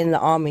was in the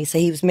army, so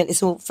he was.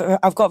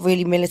 I've got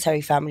really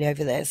military family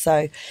over there.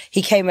 So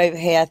he came over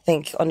here, I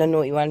think, on a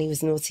naughty one. He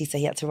was naughty, so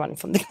he had to run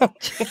from the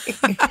country.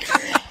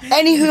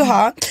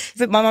 Anywho,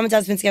 but my mum and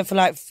dad's been together for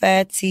like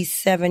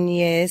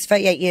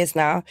 38 years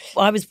now.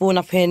 I was born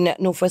up in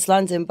northwest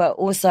London, but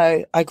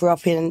also I grew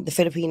up in the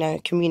Filipino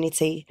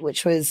community,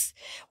 which was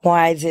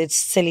why I did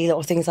silly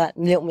little things like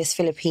Little Miss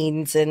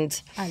Philippines, and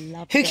I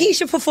love who it.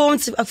 Keisha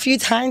performed a few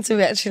times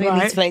with actually in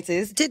these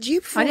places. Did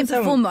you perform? I didn't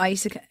somewhere? perform, but I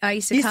used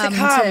to come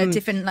to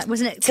different, like,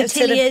 wasn't it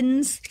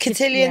cotillions?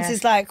 Cotillions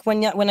is like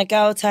when a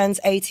girl turns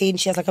 18,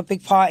 she has like a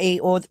big party,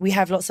 or we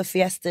have lots of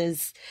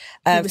fiestas,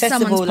 It was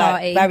festival someone's like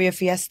party. barrier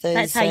fiestas.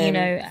 That's how you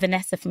know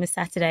Vanessa from the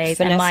Saturdays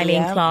and Vanessa, Miley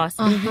in yeah. class.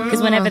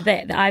 Because whenever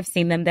I've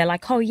seen them, they're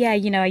like, oh yeah,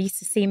 you know, I used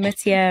to see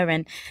Mutya,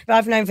 and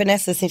I've known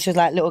Vanessa since she was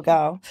like a little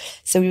girl,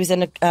 so we was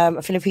in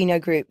a Filipino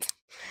group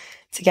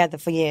together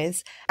for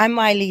years, and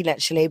Miley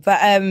actually. But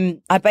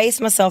I base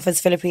myself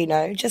as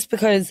Filipino just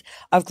because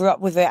I've grew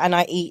up with it, and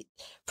I eat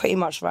pretty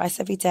much rice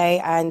every day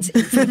and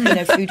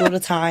Filipino food all the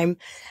time.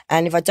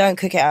 And if I don't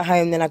cook it at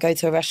home, then I go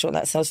to a restaurant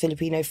that sells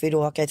Filipino food,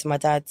 or I'll go to my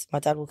dad's. My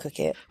dad will cook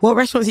it. What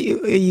restaurants are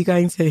you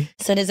going to?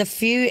 So there's a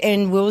few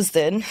in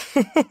Willesden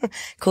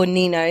called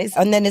Nino's.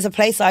 And then there's a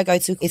place I go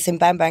to, it's in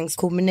Bambangs,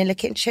 called Manila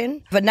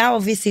Kitchen. But now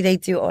obviously they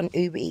do it on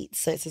Uber Eats,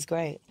 so it's just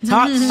great.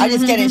 I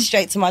just get it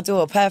straight to my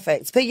door,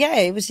 perfect. But yeah,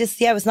 it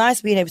was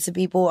nice being able to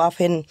be brought up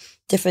in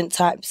different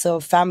types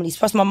of families.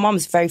 Plus my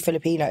mum's very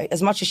Filipino.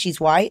 As much as she's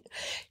white,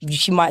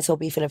 she might still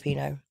be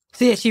Filipino.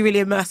 So yeah, she really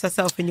immersed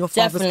herself in your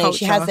father's Definitely, culture.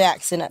 she has the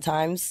accent at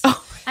times.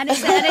 And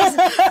it's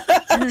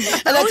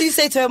And I do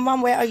say to her,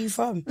 Mum, where are you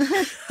from?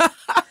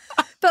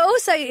 But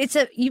also,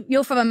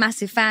 you're from a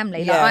massive family.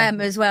 Like Yeah. I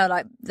am as well.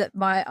 Like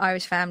my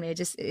Irish family are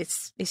just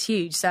it's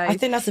huge. So I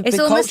think that's a it's big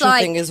almost cultural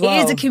like thing as well.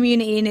 it is a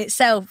community in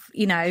itself,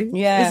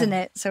 Yeah. isn't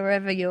it? So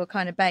wherever you're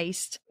kind of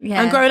based,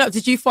 yeah. And growing up,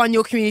 did you find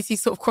your community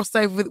sort of crossed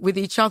over with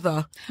each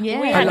other? yeah.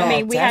 we had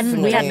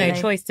Definitely. no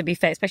choice, to be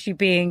fair, especially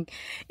being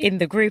in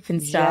the group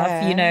and stuff.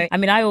 Yeah. You know, I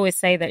mean, I always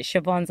say that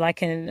Siobhan's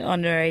like an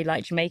honorary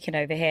like Jamaican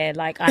over here.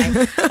 Like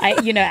I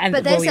you know, and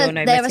But well, we all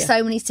know there are Mutya.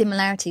 so many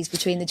similarities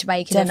between the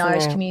Jamaican and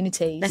Irish Definitely.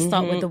 communities. Let's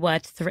start with the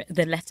word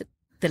the letter,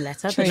 the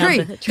Tree.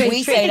 number.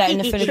 We say that in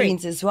the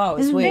Philippines as well.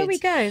 It's weird.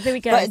 There we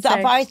go. But, So-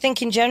 but I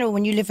think in general,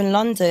 when you live in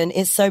London,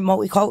 it's so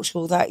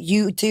multicultural that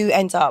you do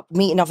end up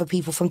meeting other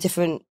people from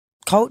different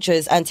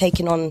cultures and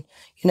taking on,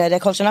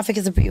 their culture. And I think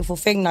it's a beautiful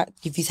thing that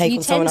if you take You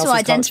on someone tend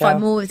else's to identify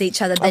culture. more with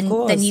each other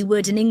than you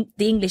would in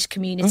the English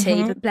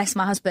community. But bless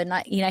my husband,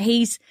 like,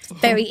 he's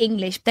very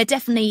English. They're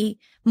definitely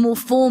more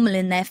formal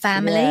in their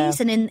families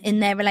and in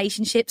their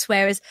relationships.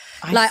 Whereas,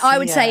 I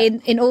would say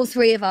in all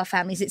three of our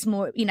families, it's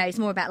more, it's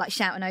more about like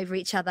shouting over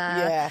each other.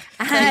 Yeah.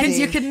 And,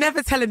 You can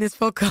never tell in this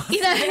podcast.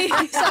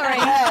 sorry,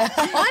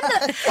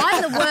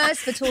 I'm the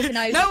worst for talking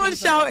over. No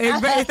one's people.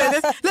 shouting, but if they're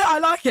this, look, I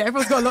like it.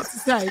 Everyone's got a lot to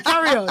say.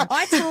 Carry on.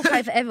 I talk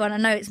over everyone. I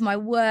know it's my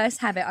worst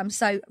habit. I'm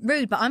so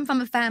rude, but I'm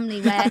from a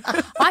family where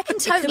I can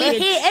totally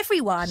hear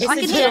everyone. I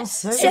can hear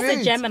it's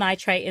a Gemini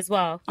trait as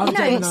well. I'm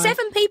Gemini.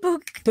 7 people.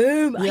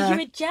 Boom. Yeah. Are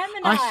you a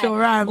Gemini? I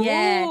sure am.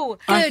 Yeah, Ooh.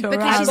 I good, sure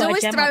because am. she's I've got a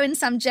always Gemini. throwing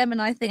some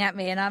Gemini thing at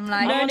me, and I'm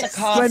like, I'm on the We're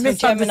cast for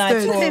Gemini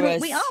misunderstood.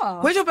 Taurus. we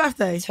are. When's your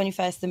birthday?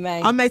 21st of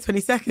May. I'm May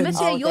 22nd. Mutya,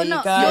 Oh, you're there you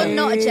not. go. You're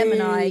not a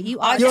Gemini. You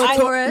are You're a a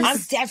Taurus. I'm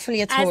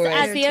definitely a As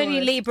Taurus. the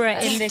only Libra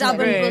in this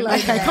Stubborn room. bull.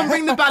 Okay, come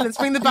bring the balance.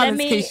 Bring the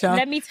balance, Keisha.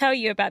 Let me tell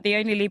you about the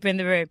only Libra in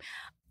the room.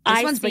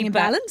 This one's bringing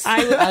balance.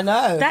 I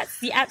know.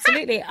 That's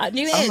absolutely. It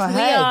is.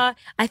 We are.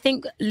 I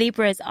think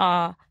Libras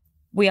are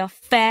We are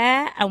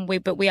fair,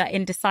 but we are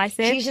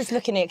indecisive. She's just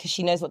looking at it because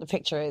she knows what the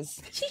picture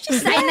is. She's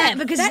just saying that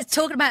because she's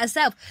talking about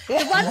herself. The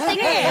one thing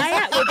is,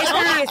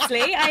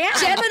 Obviously, I am.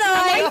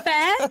 Gemini. Am I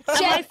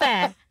fair? Am I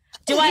fair?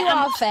 You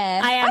are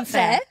fair. I am I'm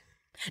fair.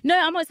 No,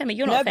 I'm not saying that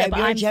you're not fair, babe, but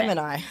you're I'm a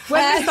Gemini.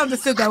 We're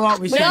misunderstood though, aren't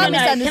we? We are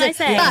Gemini? misunderstood.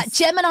 Can I say? But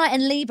Gemini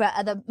and Libra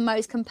are the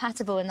most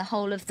compatible in the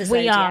whole of the We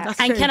zodiac. are. That's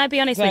And true. can I be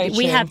honest Very with you?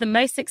 We true. have the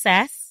most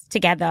success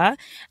together,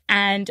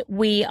 and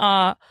we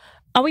are.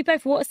 Are we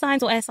both water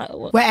signs or air signs?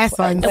 We're air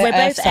signs. We're We're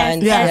both earth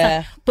signs, air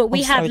yeah. signs. But we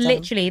I'm have sorry, darling.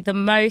 literally the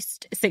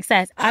most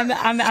success.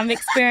 I'm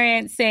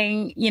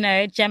experiencing,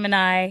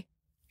 Gemini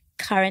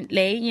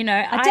currently.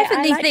 I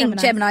definitely like think Geminis.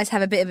 Geminis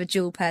have a bit of a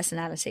dual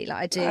personality.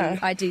 Like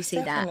I do see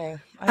that. Definitely.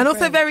 I And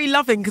also agree. very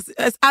loving because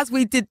as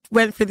we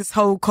went through this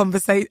whole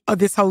conversation,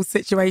 this whole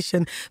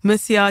situation,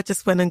 Mutya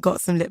just went and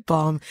got some lip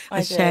balm and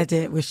I did. shared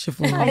it with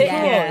Siobhan. Of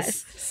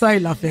Yes. course. So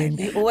loving.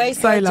 You always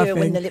so gotta do it loving.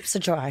 when the lips are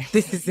dry.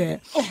 This is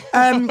it.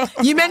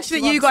 You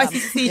mentioned that you guys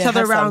used to see each Yeah,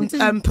 other have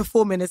around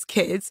performing as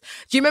kids.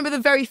 Do you remember the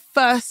very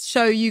first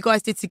show you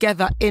guys did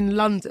together in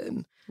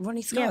London?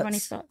 Ronnie Scott. Yeah, Ronnie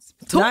Scott's.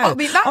 I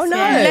mean, that's Oh, no.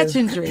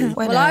 legendary.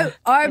 Well,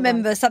 I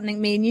remember something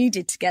me and you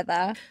did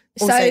together.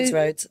 All Saints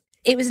Road.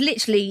 It was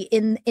literally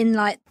in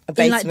like the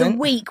basement.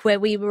 week where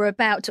we were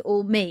about to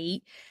all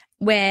meet,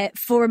 where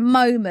for a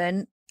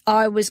moment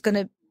I was going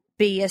to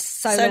be a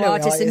solo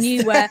artist and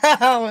you were.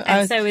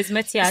 And so is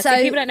Mutya. So So-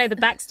 people don't know the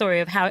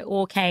backstory of how it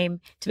all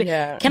came to be.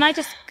 Yeah. Can I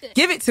just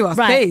Give it to us,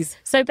 Right. please.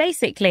 So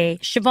basically,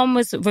 Siobhan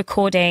was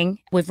recording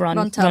with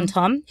Ron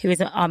Tom, who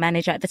was our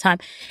manager at the time.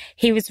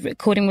 He was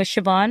recording with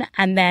Siobhan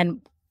and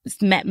then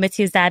met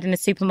Mutya's dad in a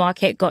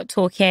supermarket, got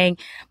talking.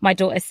 My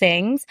daughter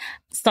sings,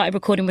 started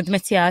recording with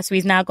Mutya. So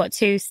he's now got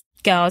two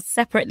girls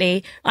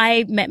separately.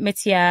 I met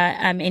Mutya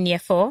in year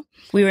 4.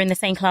 We were in the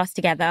same class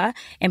together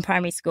in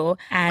primary school.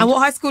 And what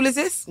high school is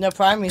this? No,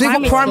 primary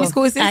What primary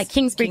school is this?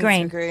 Kingsbury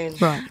Green.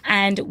 Right.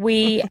 And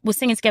we were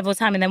singing together all the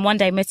time. And then one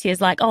day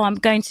Mutya's like, oh, I'm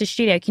going to the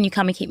studio. Can you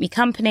come and keep me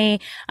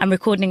company? I'm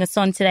recording a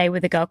song today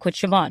with a girl called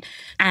Siobhan.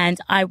 And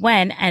I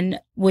went and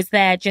was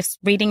there just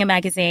reading a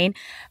magazine.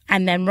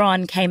 And then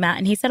Ron came out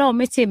and he said, oh,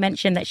 Mutya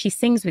mentioned that she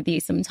sings with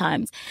you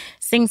sometimes.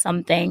 Sing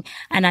something.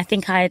 And I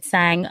think I had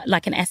sang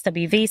like an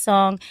SWV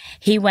song.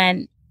 He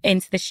went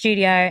into the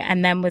studio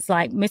and then was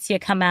like, Mutya,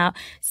 come out,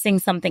 sing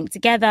something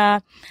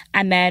together.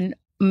 And then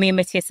me and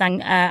Mutya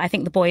sang, I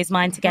think, The Boy Is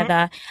Mine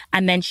together.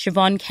 And then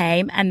Siobhan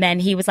came and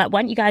then he was like,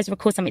 why don't you guys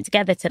record something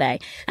together today?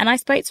 And I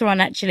spoke to Ron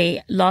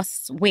actually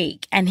last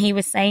week and he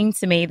was saying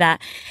to me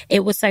that it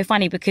was so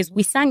funny because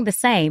we sang the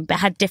same but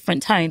had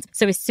different tones.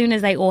 So as soon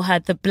as they all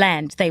heard the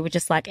blend, they were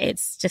just like,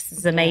 it's just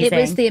as amazing. It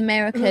was the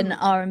American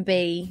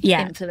R&B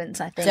Yeah. influence,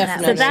 I think.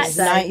 Definitely. That was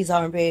So that's- 90s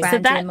R&B. Brandy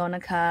that- and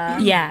Monica.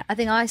 Yeah. I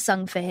think I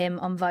sung for him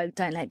on Vogue,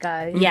 Don't Let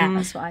Go. Yeah.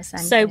 That's what I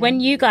sang. So for when him.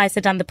 you guys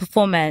had done the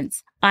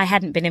performance, I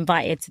hadn't been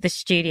invited to the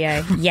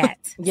studio yet.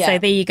 Yeah. So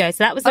there you go.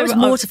 So that was I was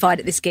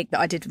mortified at this gig that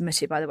I did with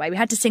Mutya, by the way. We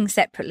had to sing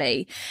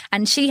separately.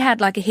 And she had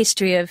like a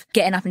history of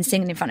getting up and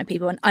singing in front of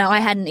people. And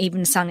I hadn't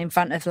even sung in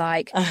front of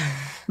like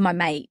my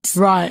mates.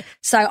 Right.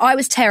 So I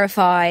was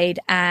terrified.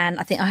 And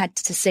I think I had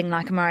to sing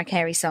like a Mariah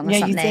Carey song or Yeah,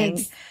 you something.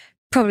 did.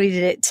 Probably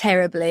did it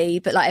terribly,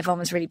 but like everyone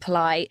was really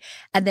polite.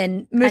 And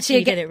then Actually,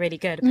 you Mutya did it really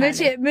good.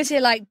 Apparently.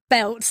 Mutya like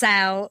belts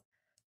out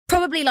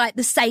probably like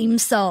the same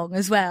song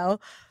as well,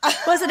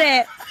 wasn't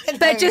it?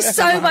 But just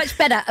so much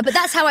better. But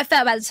that's how I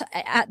felt about it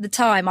at the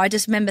time. I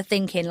just remember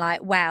thinking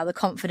like, wow, the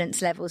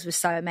confidence levels were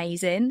so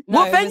amazing.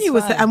 No, What it venue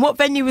was fun. it? And what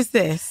venue was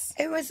this?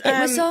 It was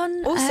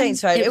on, All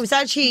Saints Road. it It was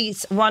actually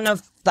one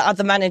of the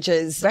other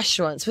managers'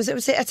 restaurants. Was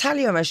it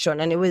Italian restaurant?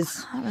 And it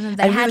was. I remember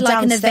they and we had were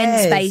like an event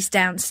downstairs. space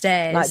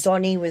downstairs. Like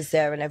Donnie was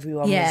there and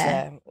everyone was Yeah.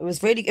 there. It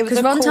was really. It was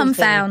because a Ron cool Tom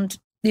thing. found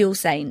the All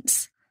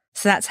Saints.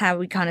 So that's how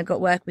we kind of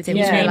got work with him.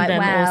 Yeah. So we were Named like, them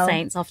wow. All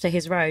Saints after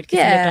his road because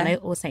Yeah. he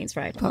lived on All Saints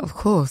Road. But of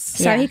course.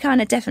 So Yeah. he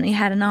kind of definitely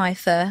had an eye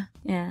for.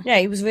 Yeah. Yeah,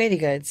 he was really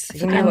good.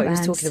 He knew what he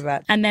was talking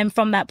about. And then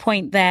from that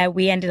point there,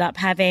 we ended up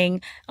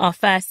having our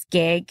first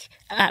gig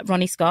at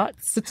Ronnie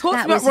Scott's. So talk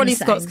That about was Ronnie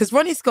insane. Scott's because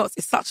Ronnie Scott's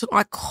is such an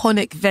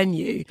iconic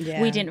venue.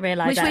 Yeah. We didn't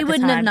realise Which that we at the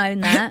wouldn't have time.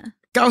 known that.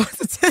 Go on,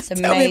 tell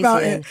me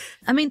about amazing. it.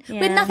 I mean, we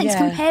had Yeah. nothing to Yeah.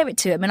 compare it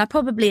to. I mean, I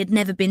probably had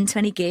never been to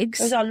any gigs.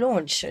 It was our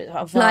launch.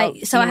 Of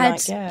Like, so I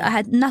had yeah. I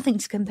had nothing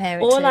to compare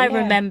it All to. I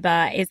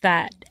remember is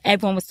that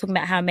everyone was talking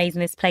about how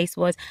amazing this place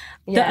was.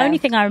 The Yeah. only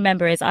thing I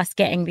remember is us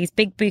getting these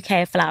big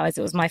bouquet of flowers.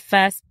 It was my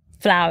first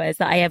flowers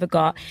that I ever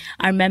got.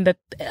 I remember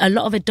a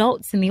lot of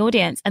adults in the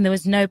audience and there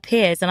was no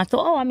peers. And I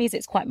thought, oh, our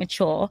music's quite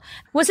mature.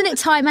 Wasn't it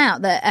Time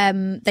Out that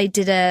they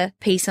did a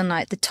piece on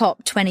like the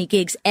top 20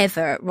 gigs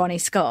ever at Ronnie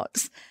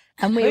Scott's?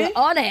 And we were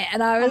on it,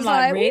 and I was I'm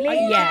like, like, really?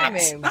 "What?" Yeah.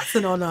 That's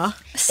an honour.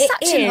 Such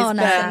an is,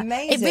 honour. but It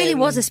amazing. really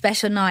was a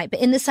special night. But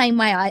in the same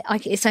way,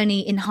 it's only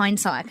in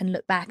hindsight I can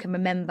look back and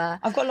remember.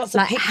 I've got lots of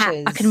like,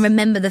 pictures. I can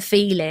remember the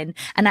feeling,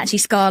 and actually,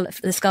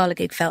 the Scala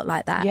gig felt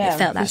like that. Yeah, it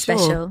felt that for sure.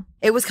 special.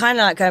 It was kind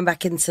of like going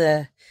back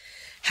into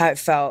how it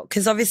felt.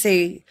 Because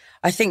obviously,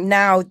 I think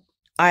now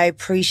I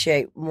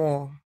appreciate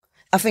more.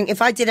 I think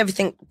if I did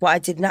everything what I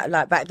did now,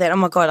 like back then, oh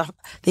my God,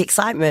 the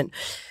excitement.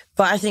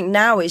 But I think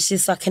now it's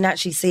just, I can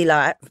actually see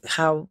like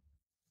how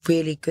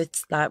really good,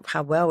 like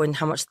how well and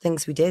how much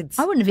things we did.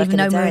 I wouldn't have even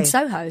known we were in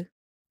Soho.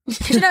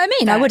 Do you know what I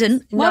mean? I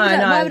wouldn't.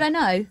 Why would I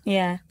know?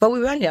 Yeah. But we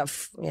were only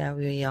we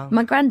were young.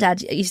 My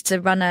granddad used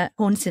to run a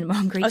porn cinema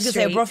on Green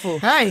Street. I was going to say a brothel.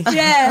 Hey.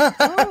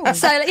 Yeah.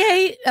 So,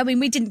 I mean,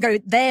 we didn't go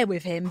there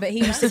with him, but he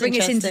used to bring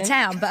us into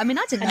town. But I mean,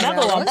 I didn't know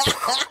Another one.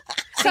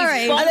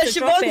 Sorry.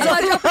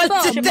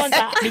 Siobhan's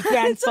actually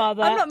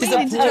grandfather. I'm not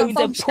meaning to owned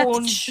a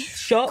porn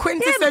shop.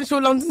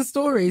 Quintessential London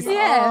stories.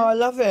 Yeah. Oh, I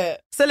love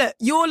it. So look,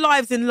 your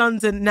lives in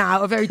London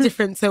now are very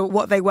different to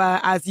what they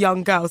were as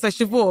young girls. So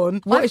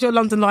Siobhan, what is your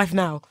London life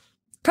now?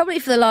 Probably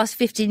for the last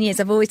 15 years,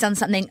 I've always done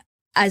something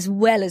as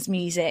well as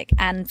music.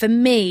 And for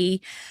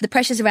me, the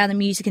pressures around the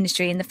music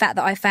industry and the fact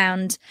that I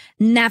found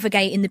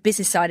navigating the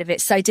business side of it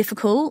so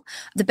difficult,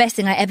 the best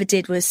thing I ever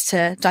did was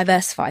to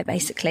diversify,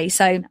 basically.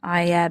 So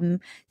I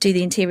do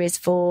the interiors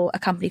for a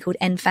company called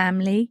N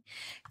Family.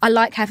 I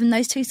like having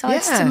those two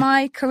sides to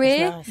my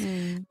career. Nice.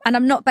 And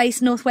I'm not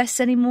based Northwest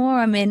anymore.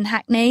 I'm in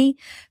Hackney.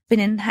 Been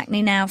in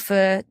Hackney now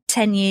for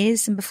 10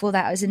 years. And before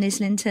that, I was in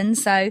Islington.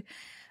 So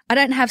I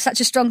don't have such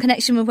a strong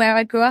connection with where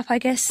I grew up, I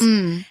guess,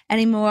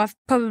 anymore. I've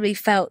probably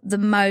felt the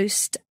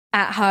most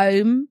at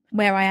home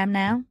where I am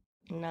now.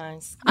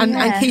 Nice. And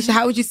Keisha,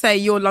 how would you say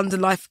your London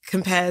life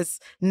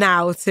compares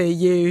now to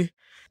you?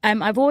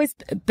 I've always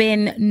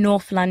been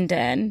North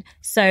London.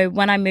 So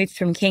when I moved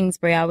from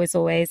Kingsbury,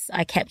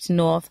 I kept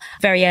North.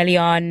 Very early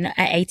on,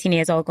 at 18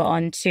 years old, got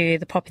onto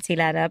the property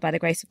ladder by the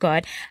grace of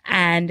God.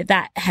 And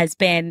that has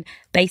been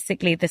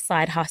basically the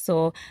side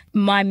hustle.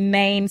 My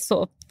main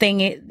sort of thing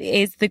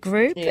is the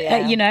group,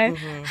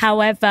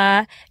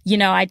 However,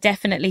 I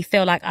definitely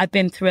feel like I've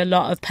been through a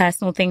lot of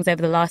personal things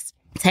over the last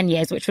 10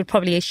 years, which would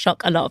probably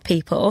shock a lot of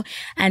people.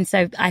 And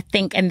so I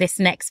think in this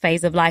next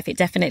phase of life, it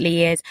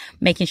definitely is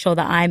making sure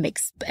that I'm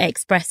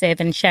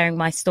expressive and sharing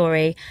my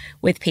story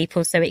with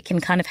people so it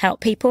can kind of help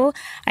people,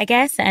 I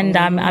guess. And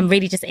I'm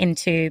really just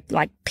into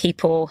like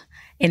people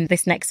in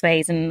this next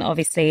phase and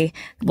obviously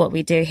what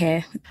we do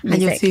here. Music.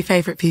 And your two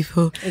favourite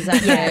people.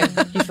 Exactly.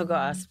 Yeah. You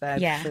forgot us,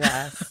 babe. Yeah. You forgot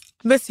us.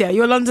 Mutya,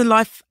 your London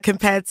life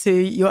compared to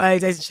your early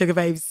days in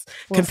Sugababes,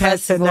 compared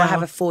first to of all, now? I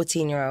have a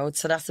 14-year-old,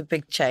 so that's a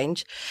big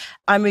change.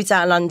 I moved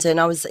out of London.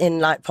 I was in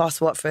like past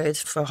Watford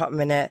for a hot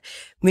minute.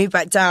 Moved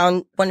back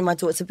down, wanted my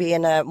daughter to be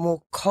in a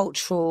more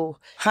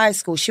cultural high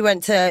school. She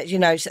went to,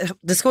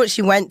 the school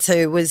she went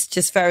to was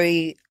just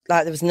very,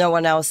 like there was no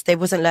one else. They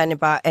wasn't learning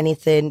about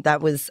anything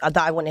that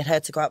I wanted her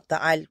to grow up,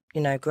 that I,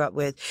 grew up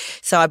with.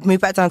 So I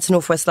moved back down to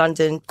Northwest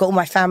London, got all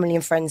my family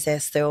and friends there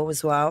still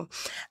as well.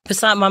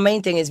 Besides, my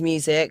main thing is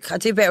music. I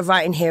do a bit of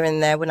writing here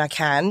and there when I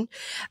can,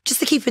 just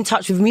to keep in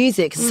touch with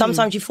music. Because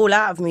sometimes you fall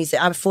out of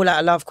music. I fall out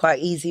of love quite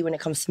easy when it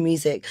comes to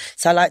music.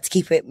 So I like to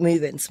keep it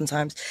moving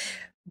sometimes.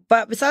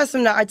 But besides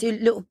from that, I do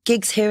little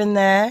gigs here and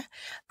there.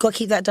 Got to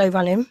keep that dough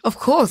running. Of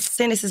course.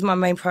 Saying this is my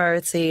main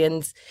priority,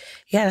 and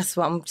that's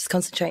what I'm just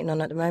concentrating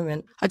on at the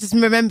moment. I just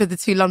remember the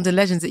two London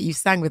legends that you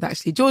sang with,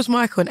 actually, George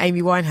Michael and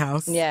Amy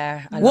Winehouse.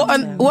 Yeah, what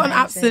an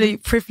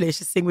absolute privilege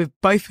to sing with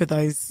both of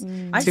those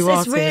two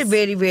artists. It's really,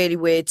 really, really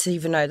weird to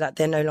even know that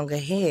they're no longer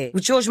here.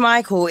 With George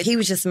Michael, he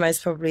was just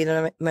probably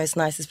the most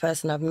nicest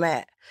person I've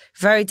met.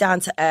 Very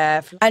down to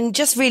earth and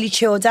just really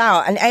chilled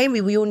out. And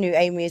Amy, we all knew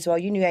Amy as well.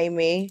 You knew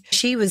Amy.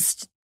 She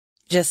was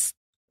just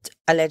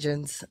a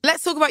legend.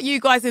 Let's talk about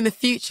you guys in the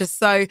future.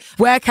 So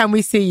where can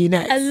we see you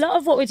next? A lot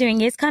of what we're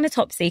doing is kind of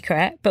top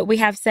secret, but we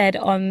have said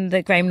on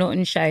the Graham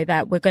Norton show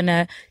that we're going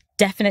to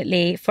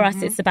definitely, for us,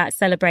 it's about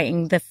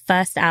celebrating the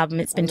first album.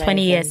 It's been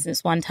 20 years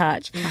since One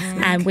Touch,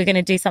 and we're going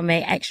to do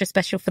something extra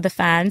special for the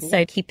fans.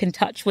 So keep in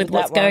touch with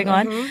what's going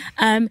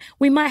on.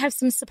 We might have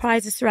some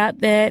surprises throughout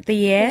the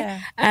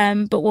year,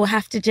 but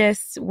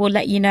we'll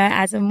let you know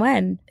as and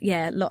when.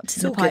 Yeah, lots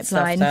in the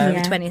pipeline for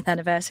the 20th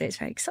anniversary. It's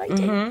very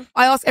exciting.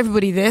 I ask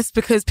everybody this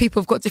because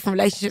people have got different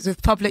relationships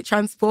with public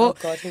transport.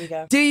 Oh God, here we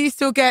go. Do you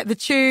still get the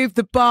tube,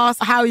 the bus?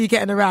 How are you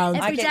getting around?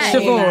 Every day.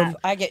 Siobhan?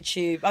 I get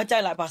tube. I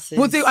don't like buses.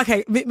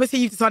 Mutya,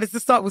 you've decided to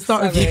start. We'll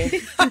start with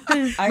you.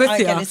 I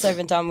get this over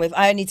and done with.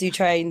 I only do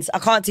trains. I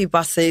can't do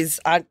buses.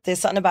 There's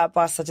something about a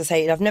bus I just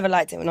hate it. I've never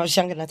liked it when I was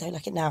younger and I don't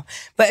like it now.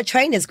 But a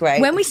train is great.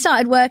 When we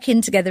started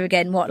working together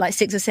again, like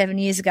 6 or 7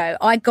 years ago,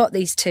 I got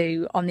these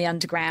two on the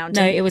Underground.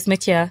 No, it was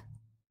Mutya.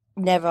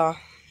 Never.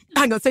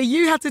 Hang on, so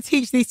you had to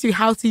teach these two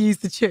how to use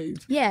the tube?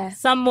 Yeah.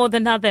 Some more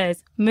than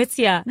others.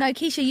 Mutya. No,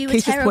 Keisha, you were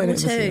Keisha's terrible pointing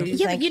too. at Mutya.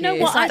 Yeah, but you know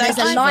what? There's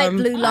a light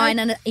blue line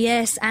and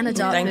a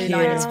dark blue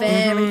line. It's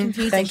very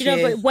confusing. Thank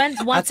you.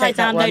 But once I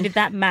downloaded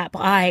that map,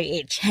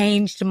 it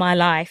changed my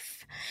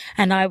life.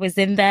 And I was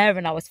in there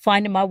and I was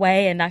finding my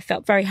way and I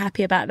felt very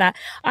happy about that.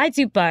 I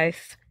do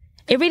both.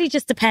 It really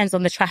just depends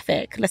on the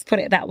traffic. Let's put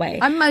it that way.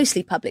 I'm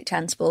mostly public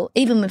transport,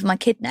 even with my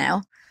kid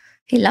now.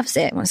 He loves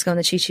it. Wants to go on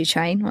the choo-choo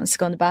train, wants to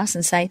go on the bus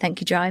and say, thank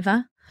you,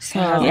 driver.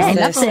 Yeah,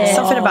 There's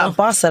something about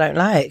bus I don't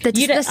like.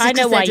 I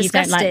know why you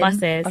don't like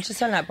buses. I just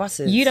don't like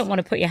buses. You don't want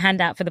to put your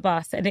hand out for the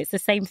bus, and it's the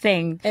same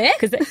thing.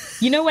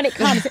 Because you know when it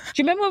comes. Do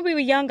you remember when we were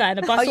younger and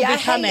the bus would be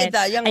coming,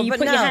 and you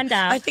put your hand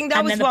out? I think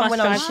that was one when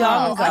I was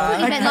younger.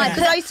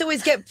 Because I used to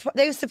always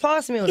they used to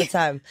pass me all the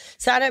time,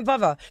 so I don't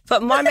bother.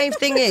 But my main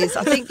thing is,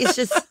 I think it's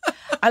just,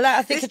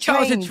 I think it's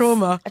childhood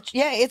trauma.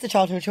 Yeah, it is a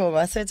childhood trauma.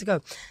 I swear to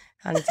God.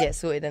 I need to get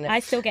sorted in it. I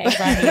still get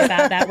anxiety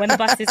about that. When the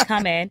bus is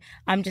coming,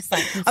 I'm just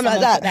like, can someone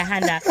put their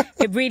hand out?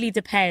 It really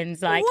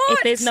depends. Like,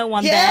 if there's no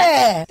one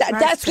there.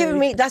 That's giving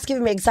me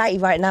anxiety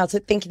right now to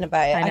thinking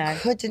about it. I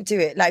couldn't do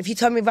it. Like, if you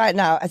told me right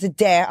now as a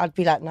dare, I'd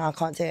be like, no, I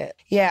can't do it.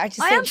 Yeah,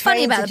 I am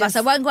funny about the bus.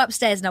 I won't go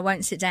upstairs and I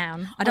won't sit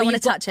down. I don't want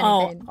to touch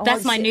anything.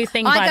 That's my new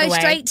thing, by the way. I go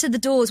straight to the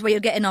doors where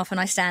you're getting off and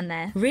I stand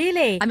there.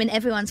 Really? I'm in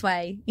everyone's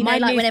way. You know,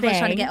 like when everyone's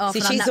trying to get off.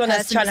 So she's the one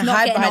that's trying to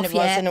hide behind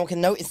everyone so no one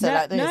can notice her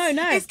like this.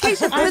 No. It's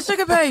Keisha from the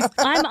Sugababes.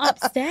 I'm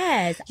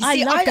upstairs.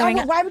 I love going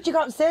up. Why would you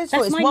go upstairs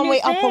for? It's one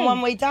way up and one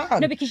way down.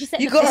 No, because you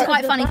said it's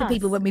quite funny for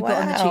people when we put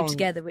on the tube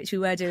together, which we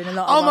were doing a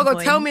lot. Oh my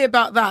God, tell me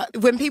about that.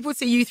 When people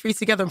see you three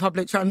together on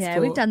public transport. Yeah,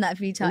 we've done that a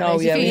few times. A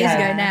few years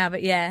ago now,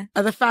 but yeah.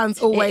 Are the fans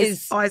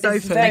always eyes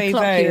open? They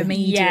clock you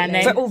immediately. Yeah, and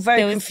they're all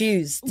very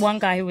confused. One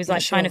guy who was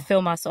like trying to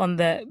film us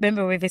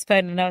remember with his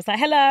phone, and I was like,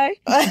 hello,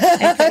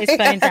 and put his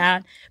phone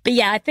down. But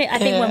yeah, I think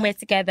when we're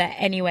together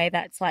anyway,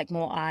 that's like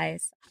more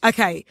eyes.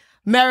 Okay.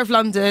 Mayor of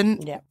London,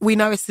 we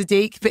know it's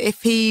Sadiq, but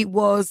if he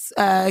was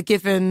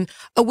given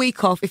a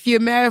week off, if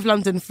you're Mayor of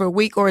London for a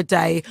week or a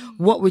day,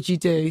 what would you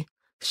do?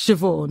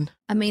 Siobhan.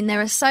 I mean,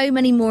 there are so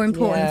many more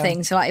important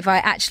things. So, like, if I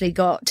actually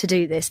got to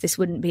do this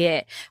wouldn't be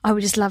it. I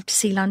would just love to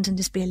see London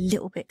just be a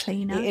little bit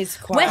cleaner. It is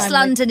quite. West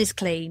London is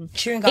clean.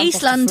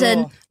 East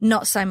London,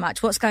 not so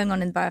much. What's going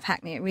on in the borough of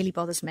Hackney, it really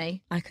bothers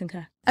me. I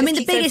concur. I mean,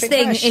 the biggest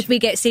thing, if we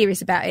get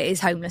serious about it,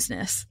 is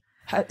homelessness.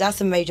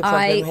 That's a major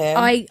problem here.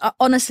 I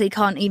honestly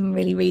can't even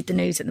really read the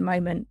news at the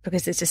moment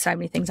because there's just so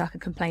many things I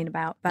could complain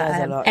about. But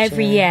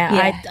every year,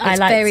 I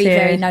like very,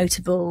 very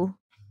notable.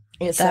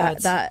 It's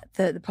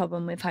the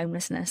problem with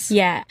homelessness.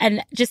 Yeah,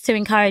 and just to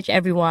encourage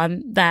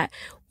everyone that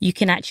you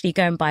can actually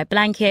go and buy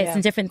blankets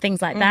and different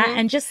things like that,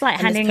 and just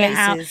like handing it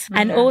out.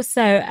 And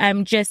also,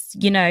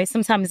 just, you know,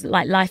 sometimes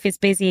like life is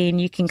busy and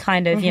you can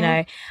kind of, you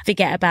know,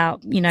 forget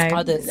about, you know,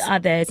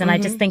 others. And I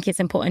just think it's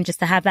important just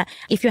to have that.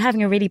 If you're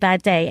having a really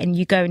bad day and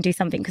you go and do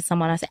something because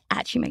someone else, it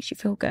actually makes you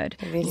feel good.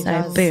 It really so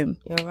does. Boom.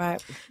 You're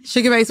right.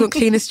 Sugababes want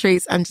cleaner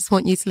streets and just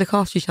want you to look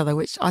after each other,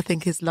 which I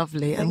think is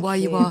lovely. And why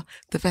you are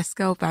the best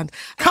girl band.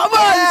 Come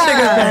on,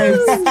 Sugababes.